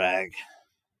is a drag.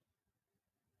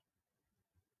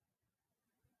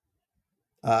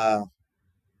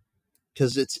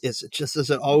 Because it's just as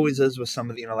it always is with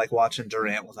some of the, like watching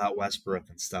Durant without Westbrook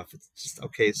and stuff. It's just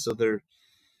okay. So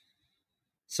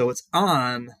it's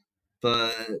on,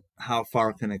 but how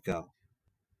far can it go?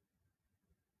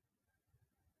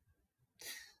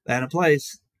 Then it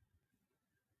plays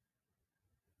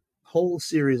whole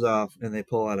series off, and they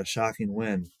pull out a shocking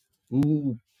win.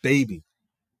 Ooh, baby,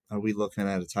 are we looking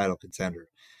at a title contender?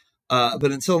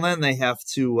 But until then, they have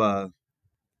to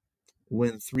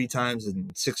win 3 times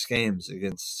in 6 games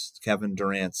against Kevin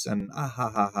Durant's. And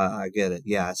I get it.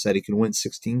 Yeah, I said he can win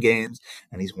 16 games,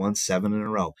 and he's won 7 in a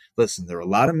row. Listen, there are a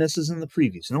lot of misses in the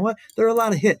previews. You know what? There are a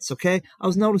lot of hits, okay? I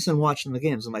was noticing watching the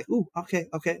games. I'm like, ooh, okay,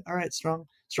 all right, strong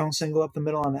single up the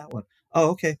middle on that one.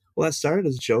 Oh, okay. Well, that started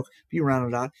as a joke. But you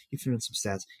rounded out. You threw in some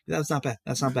stats. That's not bad.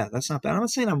 I'm not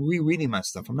saying I'm rereading my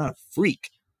stuff. I'm not a freak.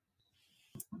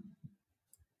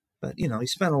 But, you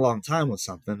spent a long time with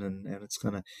something, and it's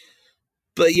going to...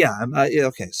 But yeah,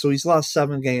 okay. So he's lost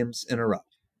 7 games in a row.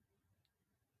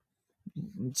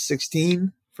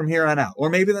 16 from here on out. Or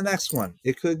maybe the next one.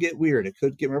 It could get weird. It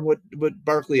could get... Remember what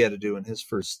Barkley had to do in his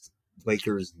first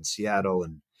Lakers in Seattle,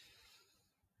 and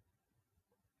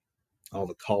all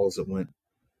the calls that went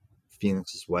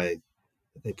Phoenix's way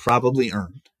that they probably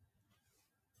earned.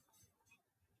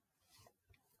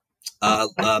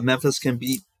 Memphis can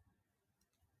beat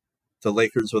the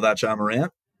Lakers without Ja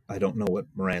Morant. I don't know what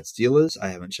Morant's deal is. I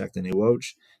haven't checked any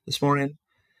Woj this morning.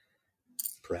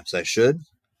 Perhaps I should,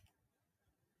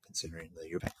 considering that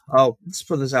you're... Oh, let's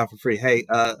put this out for free. Hey,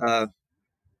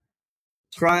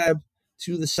 subscribe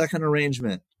to the second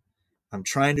arrangement. I'm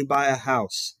trying to buy a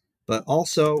house, but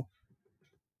also,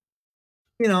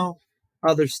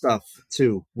 other stuff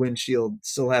too. Windshield,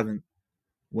 still haven't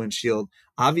windshield.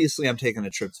 Obviously, I'm taking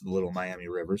a trip to the Little Miami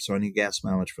River, so I need gas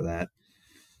mileage for that.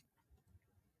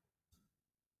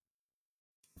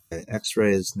 Okay,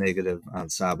 X-ray is negative on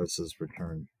Sabas's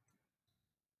return.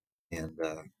 And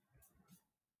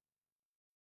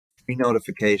 3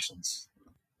 notifications.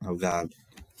 Oh, God.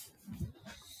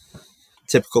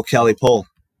 Typical Kelly Pohl.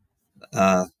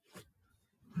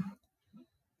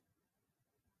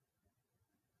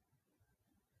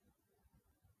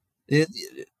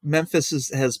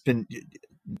 Memphis has been...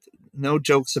 No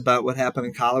jokes about what happened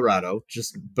in Colorado.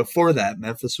 Just before that,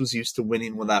 Memphis was used to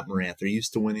winning without Morant. They're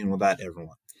used to winning without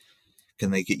everyone.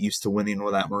 Can they get used to winning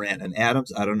without Morant and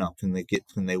Adams? I don't know. Can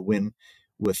they win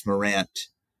with Morant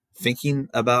thinking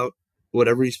about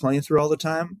whatever he's playing through all the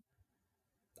time?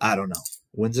 I don't know.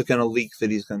 When's it going to leak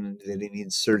that he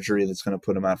needs surgery that's going to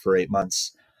put him out for 8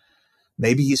 months?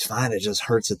 Maybe he's fine. It just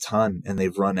hurts a ton, and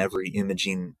they've run every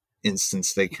imaging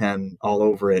instance they can all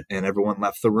over it, and everyone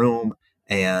left the room.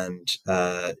 And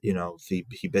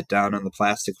he bit down on the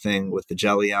plastic thing with the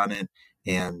jelly on it,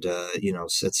 and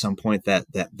at some point that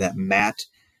mat,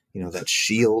 that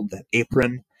shield, that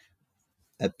apron,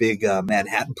 that big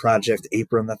Manhattan Project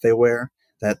apron that they wear,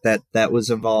 that was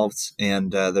involved,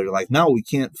 and they're like, no, we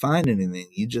can't find anything.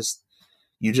 You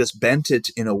just bent it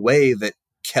in a way that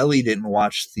Kelly didn't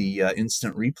watch the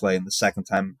instant replay in the second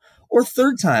time or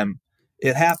third time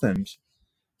it happened,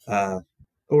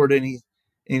 or at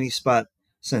any spot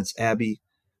since. Abby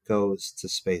goes to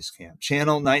space camp.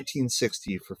 Channel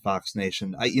 1960 for Fox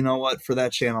Nation. You know what? For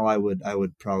that channel, I would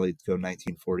probably go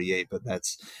 1948, but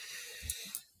that's...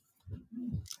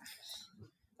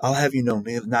 I'll have you know,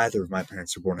 neither of my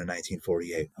parents were born in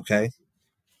 1948, okay?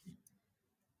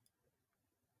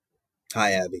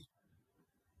 Hi, Abby.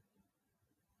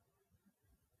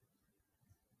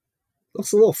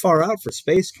 Looks a little far out for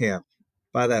space camp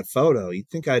by that photo. You'd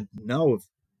think I'd know if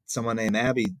someone named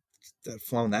Abby had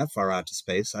flown that far out to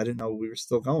space. I didn't know we were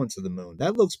still going to the moon.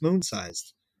 That looks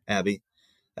moon-sized, Abby.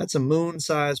 That's a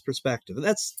moon-sized perspective.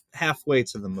 That's halfway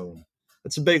to the moon.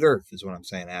 That's a big Earth, is what I'm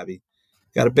saying, Abby.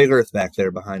 Got a big Earth back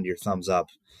there behind your thumbs up.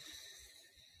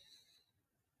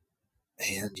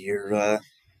 And your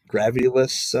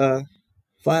gravity-less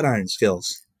flat iron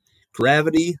skills.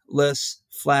 Gravity-less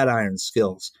flat iron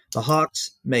skills. The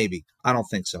Hawks, maybe. I don't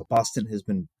think so. Boston has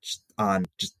been just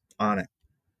on it.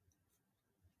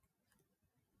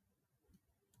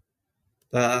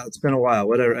 It's been a while.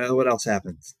 What else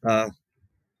happened?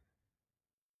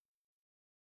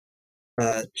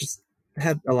 Just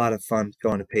had a lot of fun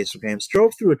going to Pacer games.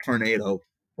 Drove through a tornado.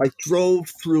 I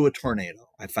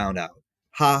found out.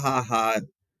 Ha ha ha.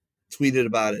 Tweeted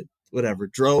about it. Whatever.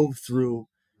 Drove through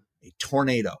a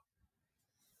tornado.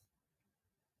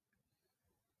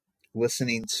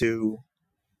 Listening to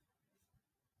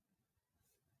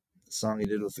the song he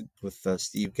did with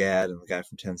Steve Gadd and the guy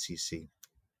from 10cc.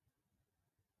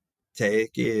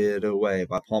 Take It Away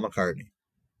by Paul McCartney.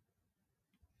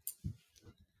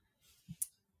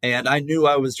 And I knew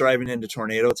I was driving into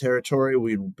tornado territory.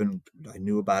 I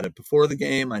knew about it before the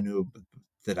game. I knew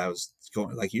that I was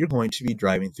going, like, you're going to be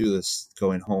driving through this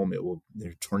going home.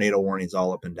 There are tornado warnings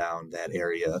all up and down that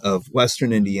area of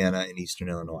western Indiana and eastern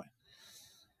Illinois.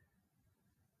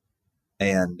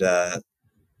 And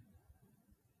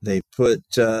they put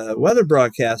weather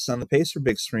broadcasts on the Pacer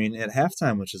big screen at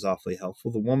halftime, which is awfully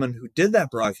helpful. The woman who did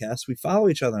that broadcast, we follow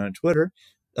each other on Twitter.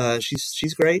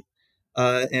 She's great.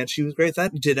 And she was great.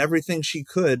 That did everything she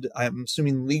could. I'm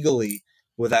assuming legally,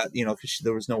 without because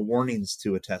there was no warnings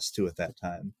to attest to at that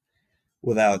time.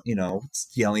 Without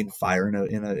yelling fire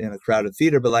in a crowded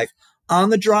theater, but like on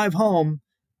the drive home,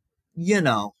 you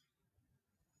know.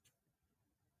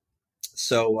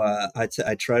 So I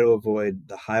try to avoid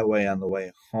the highway on the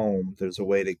way home. There's a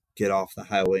way to get off the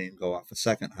highway and go off a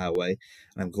second highway.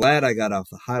 And I'm glad I got off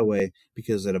the highway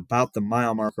because at about the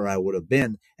mile marker I would have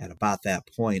been at about that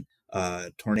point,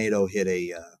 tornado hit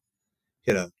a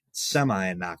semi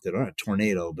and knocked it. Or not a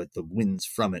tornado, but the winds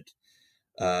from it.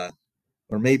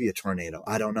 Or maybe a tornado.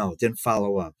 I don't know. Didn't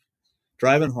follow up.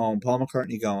 Driving home, Paul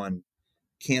McCartney going,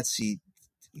 can't see.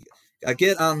 I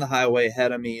get on the highway.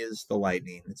 Ahead of me is the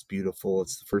lightning. It's beautiful.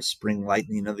 It's the first spring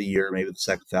lightning of the year, maybe the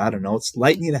second. I don't know. It's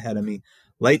lightning ahead of me.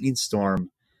 Lightning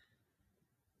storm.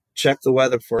 Check the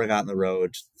weather before I got on the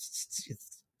road.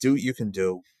 Do what you can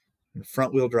do.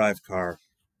 Front wheel drive car.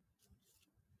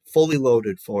 Fully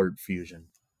loaded Ford Fusion.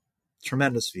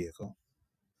 Tremendous vehicle.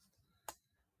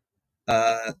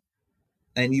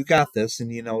 And you got this,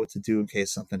 and you know what to do in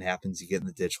case something happens. You get in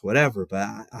the ditch, whatever.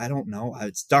 But I don't know.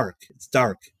 It's dark. It's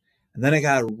dark. And then it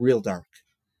got real dark,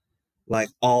 like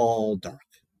all dark.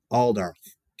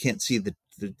 Can't see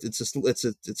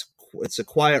it's a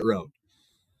quiet road.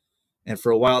 And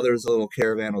for a while there was a little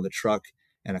caravan with a truck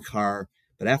and a car,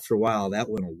 but after a while that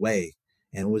went away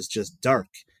and it was just dark.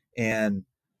 And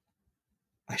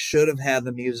I should have had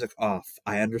the music off.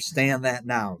 I understand that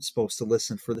now. I'm supposed to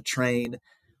listen for the train.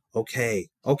 Okay.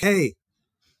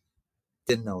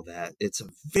 Didn't know that. It's a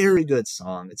very good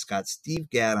song. It's got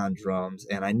Steve Gadd on drums,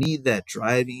 and I need that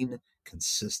driving,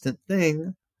 consistent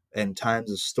thing in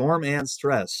times of storm and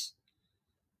stress,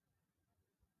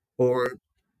 or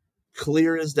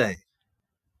clear as day,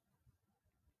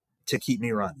 to keep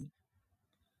me running.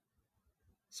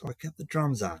 So I kept the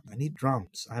drums on. I need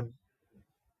drums. I'm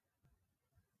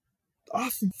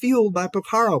often fueled by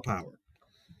Porcaro power.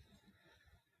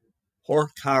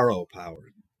 Porcaro power.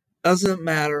 Doesn't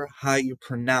matter how you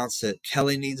pronounce it.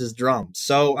 Kelly needs his drums.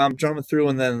 So I'm drumming through,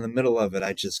 and then in the middle of it,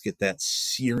 I just get that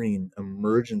searing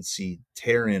emergency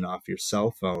tear-in off your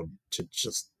cell phone to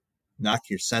just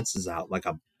knock your senses out like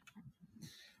a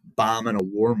bomb in a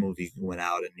war movie went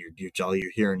out, and all you're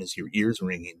hearing is your ears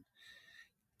ringing.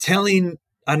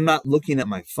 I'm not looking at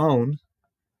my phone.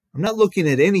 I'm not looking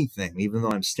at anything, even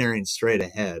though I'm staring straight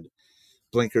ahead.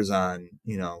 Blinkers on,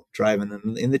 driving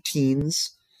in the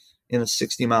teens. In a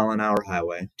 60-mile-an-hour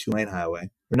highway, 2-lane highway,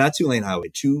 or not 2-lane highway,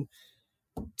 two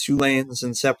lanes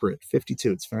and separate,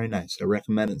 52. It's very nice. I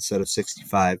recommend it instead of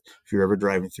 65 if you're ever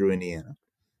driving through Indiana.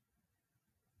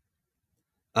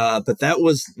 But that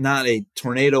was not a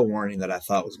tornado warning that I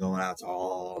thought was going out to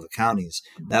all the counties.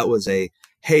 That was a,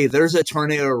 hey, there's a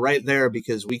tornado right there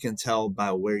because we can tell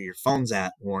by where your phone's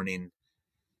at warning.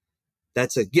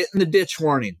 That's a get in the ditch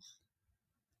warning.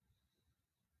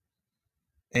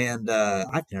 And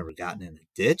I've never gotten in a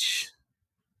ditch.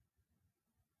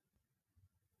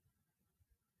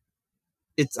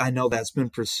 I know that's been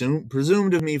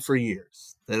presumed of me for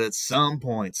years, that at some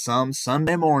point, some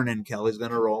Sunday morning, Kelly's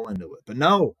going to roll into it. But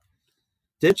no,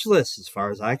 ditchless as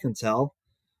far as I can tell.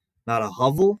 Not a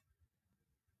hovel.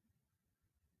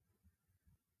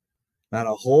 Not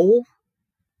a hole.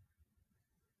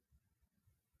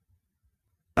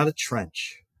 Not a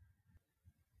trench.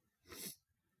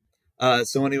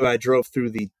 So anyway, I drove through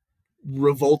the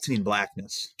revolting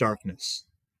darkness,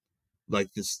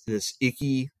 like this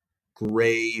icky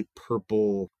gray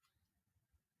purple.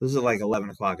 This is like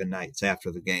 11 o'clock at night. It's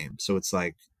after the game, so it's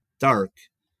like dark,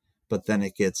 but then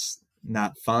it gets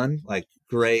not fun, like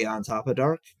gray on top of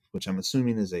dark, which I'm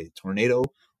assuming is a tornado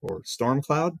or storm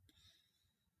cloud.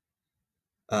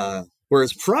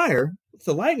 Whereas prior, with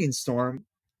the lightning storm,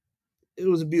 it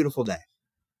was a beautiful day.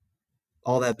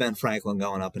 All that Ben Franklin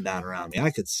going up and down around me. I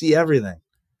could see everything.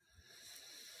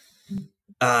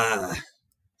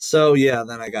 So yeah,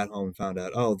 then I got home and found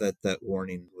out, that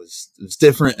warning was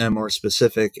different and more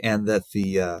specific, and that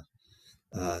the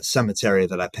cemetery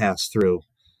that I passed through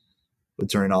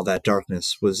during all that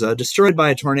darkness was destroyed by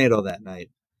a tornado that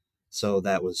night. So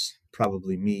that was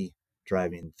probably me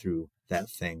driving through that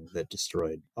thing that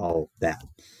destroyed all that.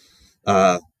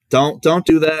 Don't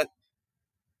do that.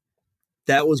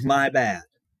 That was my bad.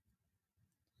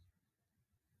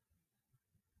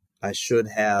 I should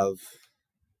have.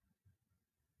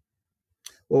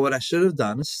 Well, what I should have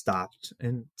done is stopped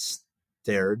and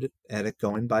stared at it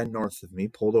going by north of me,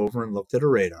 pulled over and looked at a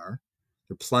radar.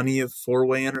 There are plenty of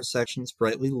four-way intersections,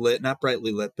 brightly lit, not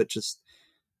brightly lit, but just,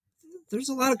 there's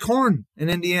a lot of corn in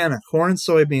Indiana, corn and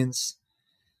soybeans.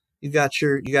 you got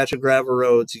your gravel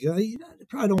roads. You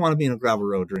probably don't want to be in a gravel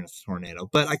road during a tornado,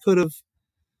 but I could have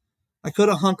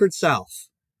hunkered south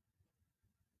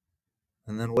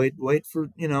and then wait for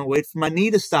my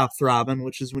knee to stop throbbing,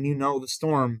 which is when the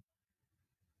storm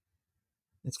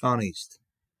it's gone east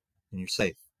and you're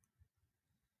safe.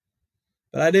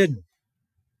 But I didn't.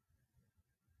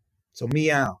 So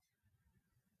meow.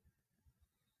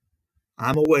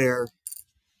 I'm aware.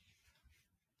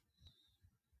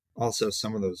 Also,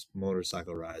 some of those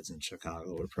motorcycle rides in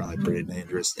Chicago were probably pretty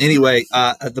dangerous. Anyway,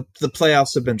 the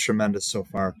playoffs have been tremendous so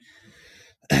far.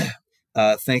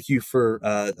 Thank you for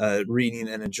reading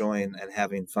and enjoying and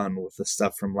having fun with the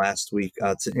stuff from last week.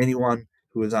 To anyone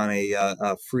who is on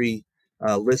a free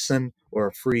listen or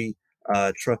a free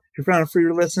trial, if you're on a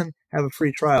free listen, have a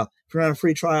free trial. If you're on a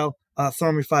free trial,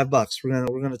 throw me $5.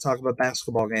 We're gonna talk about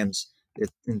basketball games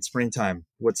in springtime.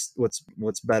 What's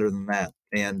better than that?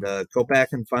 And go back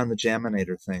and find the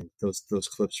Jaminator thing. Those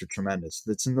clips are tremendous.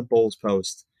 That's in the Bulls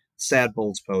post, sad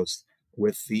Bulls post,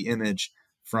 with the image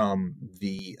from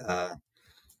the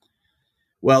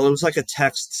well, it was like a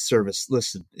text service.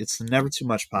 Listen, it's the Never Too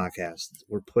Much podcast.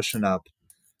 We're pushing up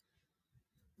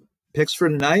picks for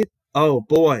tonight. Oh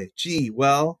boy, gee,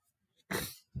 well,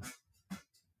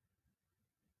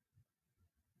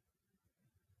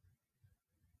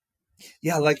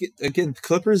 yeah, again,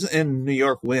 Clippers and New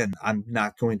York win. I'm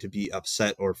not going to be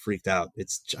upset or freaked out.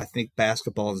 I think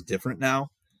basketball is different now.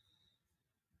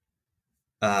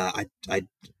 I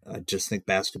just think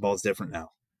basketball is different now.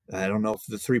 I don't know if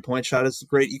the 3-point shot is the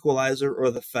great equalizer or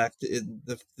the fact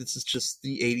this is just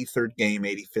the 83rd game,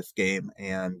 85th game,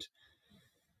 and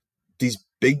these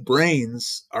big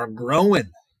brains are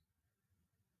growing,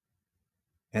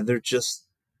 and they're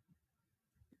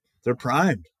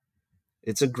primed.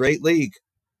 It's a great league,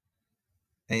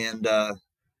 and I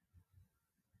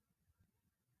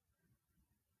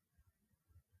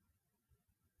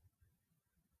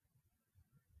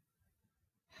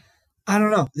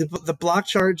don't know the block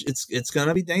charge. It's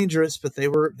gonna be dangerous, but they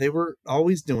were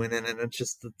always doing it, and it's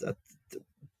just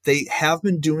they have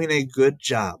been doing a good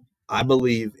job, I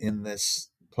believe, in this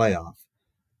playoff.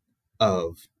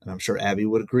 And I'm sure Abby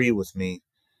would agree with me.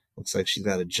 Looks like she's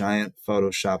got a giant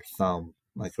photoshopped thumb,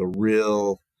 like a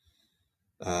real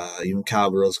even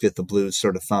cowgirls get the blues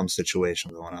sort of thumb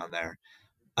situation going on there.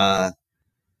 Uh,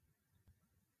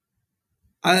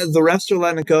 the refs are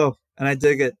letting it go, and I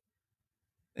dig it.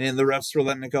 And the refs were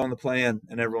letting it go in the play-in,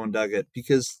 and everyone dug it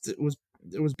because it was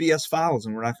BS fouls,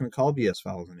 and we're not going to call BS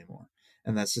fouls anymore.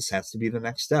 And that just has to be the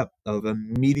next step of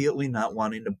immediately not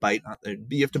wanting to bite on.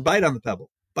 You have to bite on the pebble.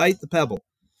 Bite the pebble.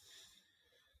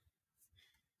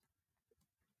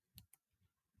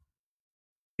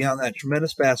 Beyond that,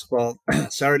 tremendous basketball.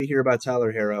 Sorry to hear about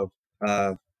Tyler Hero.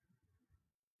 Uh,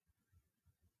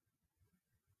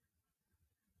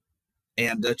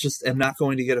 and just am not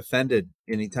going to get offended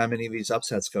anytime any of these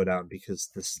upsets go down because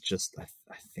this just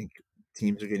I think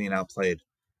teams are getting outplayed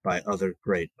by other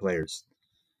great players,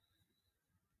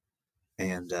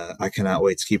 and I cannot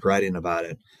wait to keep writing about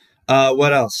it.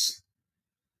 What else?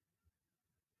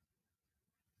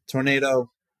 Tornado,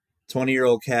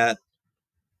 20-year-old cat,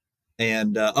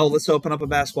 and let's open up a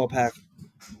basketball pack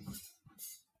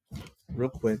real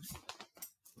quick.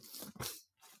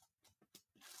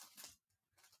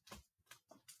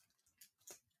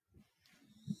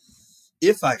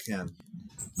 If I can.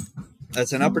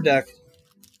 That's an upper deck.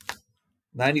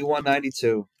 91,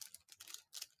 92.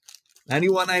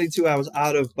 91, 92, I was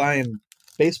out of buying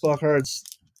baseball cards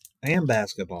and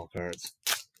basketball cards.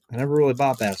 I never really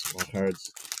bought basketball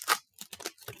cards.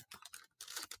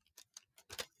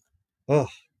 Oh,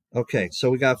 okay.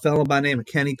 So we got a fellow by the name of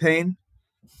Kenny Payne.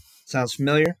 Sounds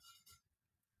familiar?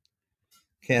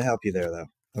 Can't help you there, though.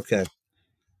 Okay.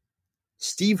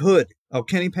 Steve Hood. Oh,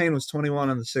 Kenny Payne was 21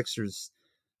 on the Sixers.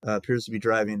 Appears to be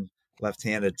driving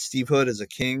left-handed. Steve Hood is a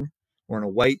king wearing a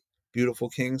white, beautiful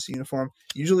Kings uniform.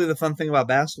 Usually the fun thing about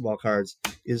basketball cards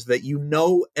is that you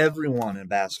know everyone in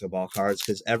basketball cards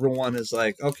because everyone is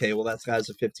like, okay, well, that guy's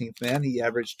a 15th man. He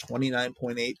averaged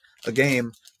 29.8 a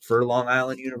game for Long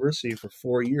Island University for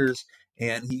 4 years,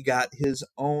 and he got his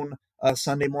own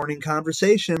Sunday morning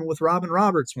conversation with Robin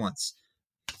Roberts once.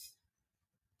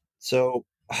 So,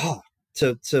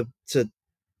 to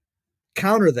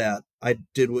counter that, I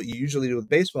did what you usually do with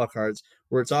baseball cards,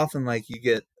 where it's often like you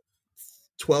get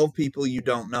 12 people you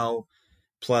don't know,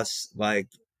 plus like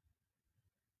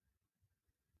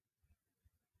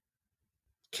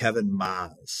Kevin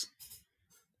Maz.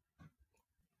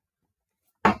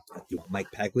 You want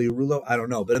Mike Pagliarulo? I don't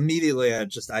know, but immediately I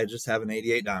just have an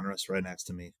 88 Donruss right next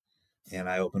to me. and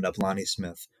I opened up Lonnie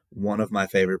Smith, one of my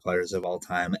favorite players of all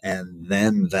time, and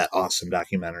then that awesome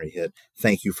documentary hit.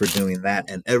 Thank you for doing that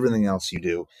and everything else you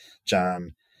do,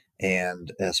 John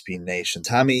and SB Nation.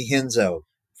 Tommy Hinzo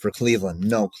for Cleveland,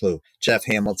 no clue. Jeff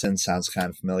Hamilton sounds kind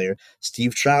of familiar.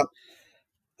 Steve Trout,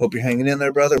 hope you're hanging in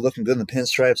there, brother. Looking good in the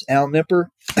pinstripes. Al Nipper.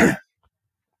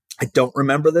 I don't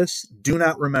remember this. Do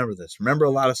not remember this. Remember a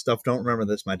lot of stuff. Don't remember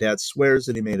this. My dad swears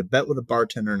that he made a bet with a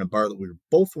bartender in a bar that we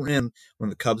both were in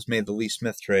when the Cubs made the Lee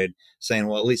Smith trade, saying,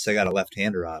 well, at least I got a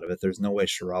left-hander out of it. There's no way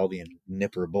Schiraldi and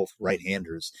Nipper are both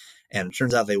right-handers. And it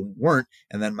turns out they weren't.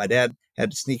 And then my dad had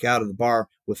to sneak out of the bar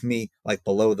with me, like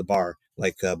below the bar,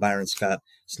 like Byron Scott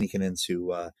sneaking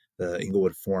into the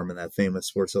Inglewood Forum in that famous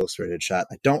Sports Illustrated shot.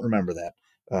 I don't remember that.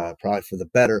 Probably for the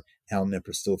better. Al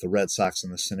Nipper still with the Red Sox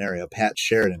in the scenario. Pat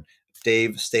Sheridan,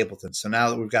 Dave Stapleton. So now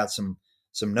that we've got some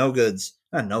no goods,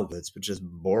 not no goods, but just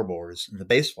bores in the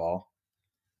baseball,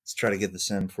 let's try to get this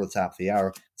in before the top of the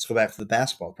hour. Let's go back to the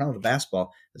basketball. The problem with the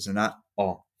basketball is they're not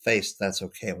all faced. That's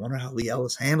okay. I wonder how Lee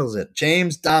Ellis handles it.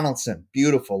 James Donaldson,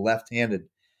 beautiful, left-handed.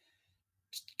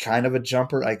 Kind of a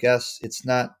jumper, I guess. It's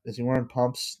not. Is he wearing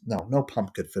pumps? No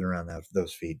pump could fit around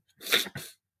those feet.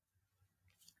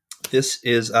 This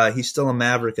is he's still a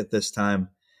Maverick at this time,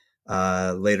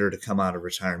 later to come out of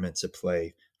retirement to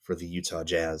play for the Utah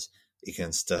Jazz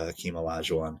against Hakeem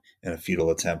Olajuwon in a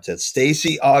futile attempt at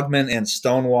Stacey Augmon and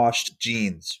stonewashed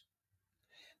jeans.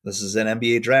 This is an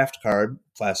NBA draft card.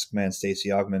 Classic man Stacey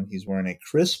Augmon. He's wearing a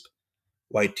crisp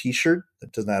white t-shirt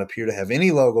that does not appear to have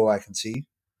any logo I can see,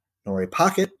 nor a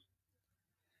pocket,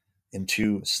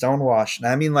 into stonewash. And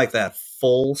I mean like that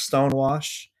full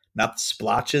stonewash. Not the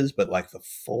splotches, but like the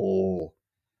full,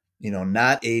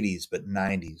 not 80s, but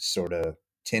 90s sort of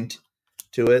tint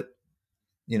to it.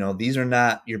 These are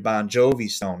not your Bon Jovi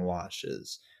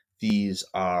stonewashes. These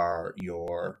are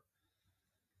your,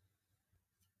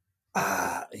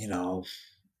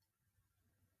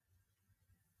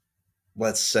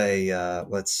 let's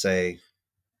say,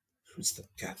 who's the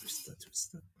guy?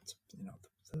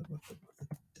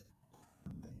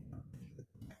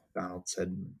 Donald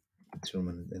said to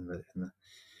him in the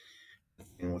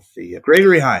with the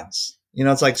Gregory Hines.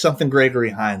 It's like something Gregory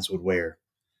Hines would wear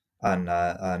on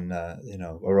a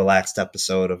relaxed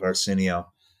episode of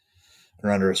Arsenio or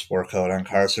under a sport coat on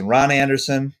Carson. Ron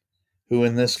Anderson, who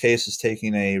in this case is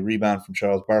taking a rebound from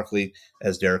Charles Barkley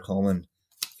as Derek Coleman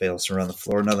fails to run the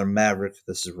floor. Another Maverick.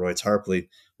 This is Roy Tarpley.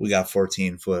 We got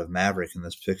 14-foot of Maverick in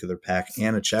this particular pack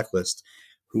and a checklist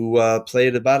who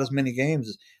played about as many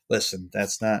games. Listen,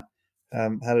 that's not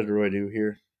how did Roy do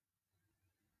here?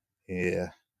 Yeah,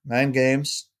 9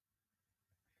 games,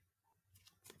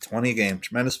 20 game.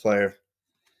 Tremendous player.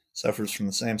 Suffers from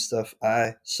the same stuff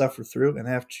I suffer through and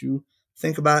have to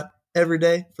think about every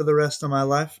day for the rest of my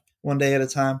life, one day at a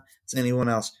time. It's anyone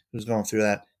else who's going through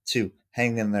that too.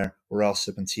 Hang in there. We're all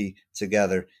sipping tea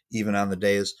together, even on the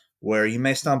days where you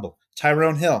may stumble.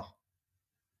 Tyrone Hill.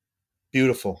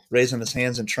 Beautiful. Raising his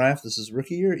hands in triumph. This is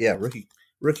rookie year? Yeah,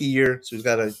 rookie year. So he's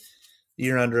got a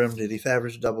year under him. Did he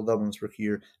average a double-double in his rookie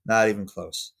year? Not even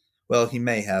close. Well, he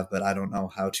may have, but I don't know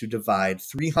how to divide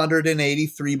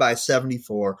 383 by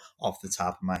 74 off the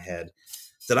top of my head.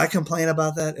 Did I complain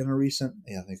about that in a recent?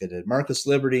 Yeah, I think I did. Marcus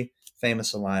Liberty,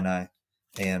 famous Illini.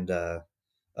 And,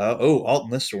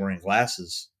 Alton Lister wearing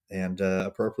glasses and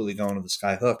appropriately going to the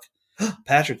sky hook.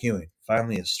 Patrick Ewing,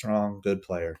 finally a strong, good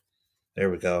player. There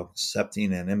we go.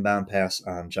 Accepting an inbound pass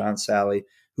on John Sally,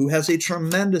 who has a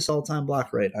tremendous all-time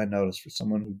block rate, I noticed, for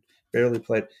someone who barely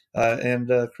played. And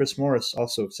Chris Morris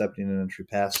also accepting an entry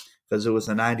pass because it was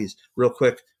the 90s. Real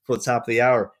quick, for the top of the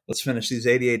hour, let's finish these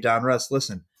 88 Don Russ.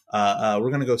 Listen, we're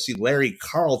going to go see Larry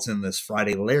Carlton this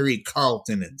Friday. Larry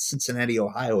Carlton in Cincinnati,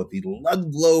 Ohio at the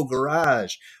Ludlow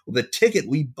Garage with a ticket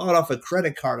we bought off a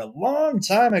credit card a long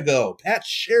time ago. Pat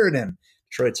Sheridan,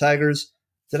 Detroit Tigers.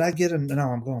 Did I get him? No,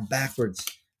 I'm going backwards.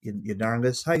 You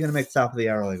darndest. How are you going to make the top of the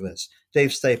hour like this?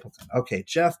 Dave Stapleton. Okay,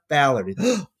 Jeff Ballard.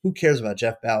 Who cares about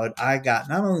Jeff Ballard?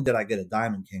 Not only did I get a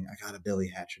Diamond King, I got a Billy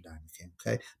Hatcher Diamond King,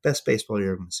 okay? Best baseball you're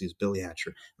ever going to see is Billy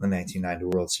Hatcher in the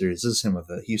 1990 World Series. This is him with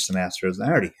the Houston Astros. And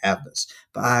I already have this,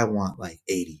 but I want like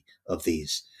 80 of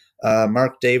these.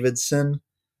 Mark Davidson,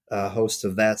 host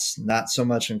of That's Not So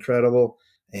Much Incredible,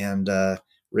 and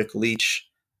Rick Leach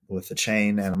with a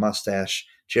chain and a mustache.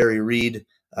 Jerry Reed,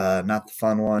 not the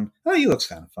fun one. Oh, he looks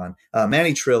kind of fun.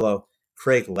 Manny Trillo,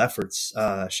 Craig Lefferts.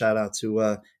 Shout out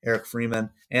to Eric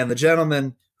Freeman and the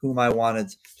gentleman whom I wanted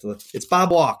to. It's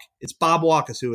Bob Walk. It's Bob Walk is who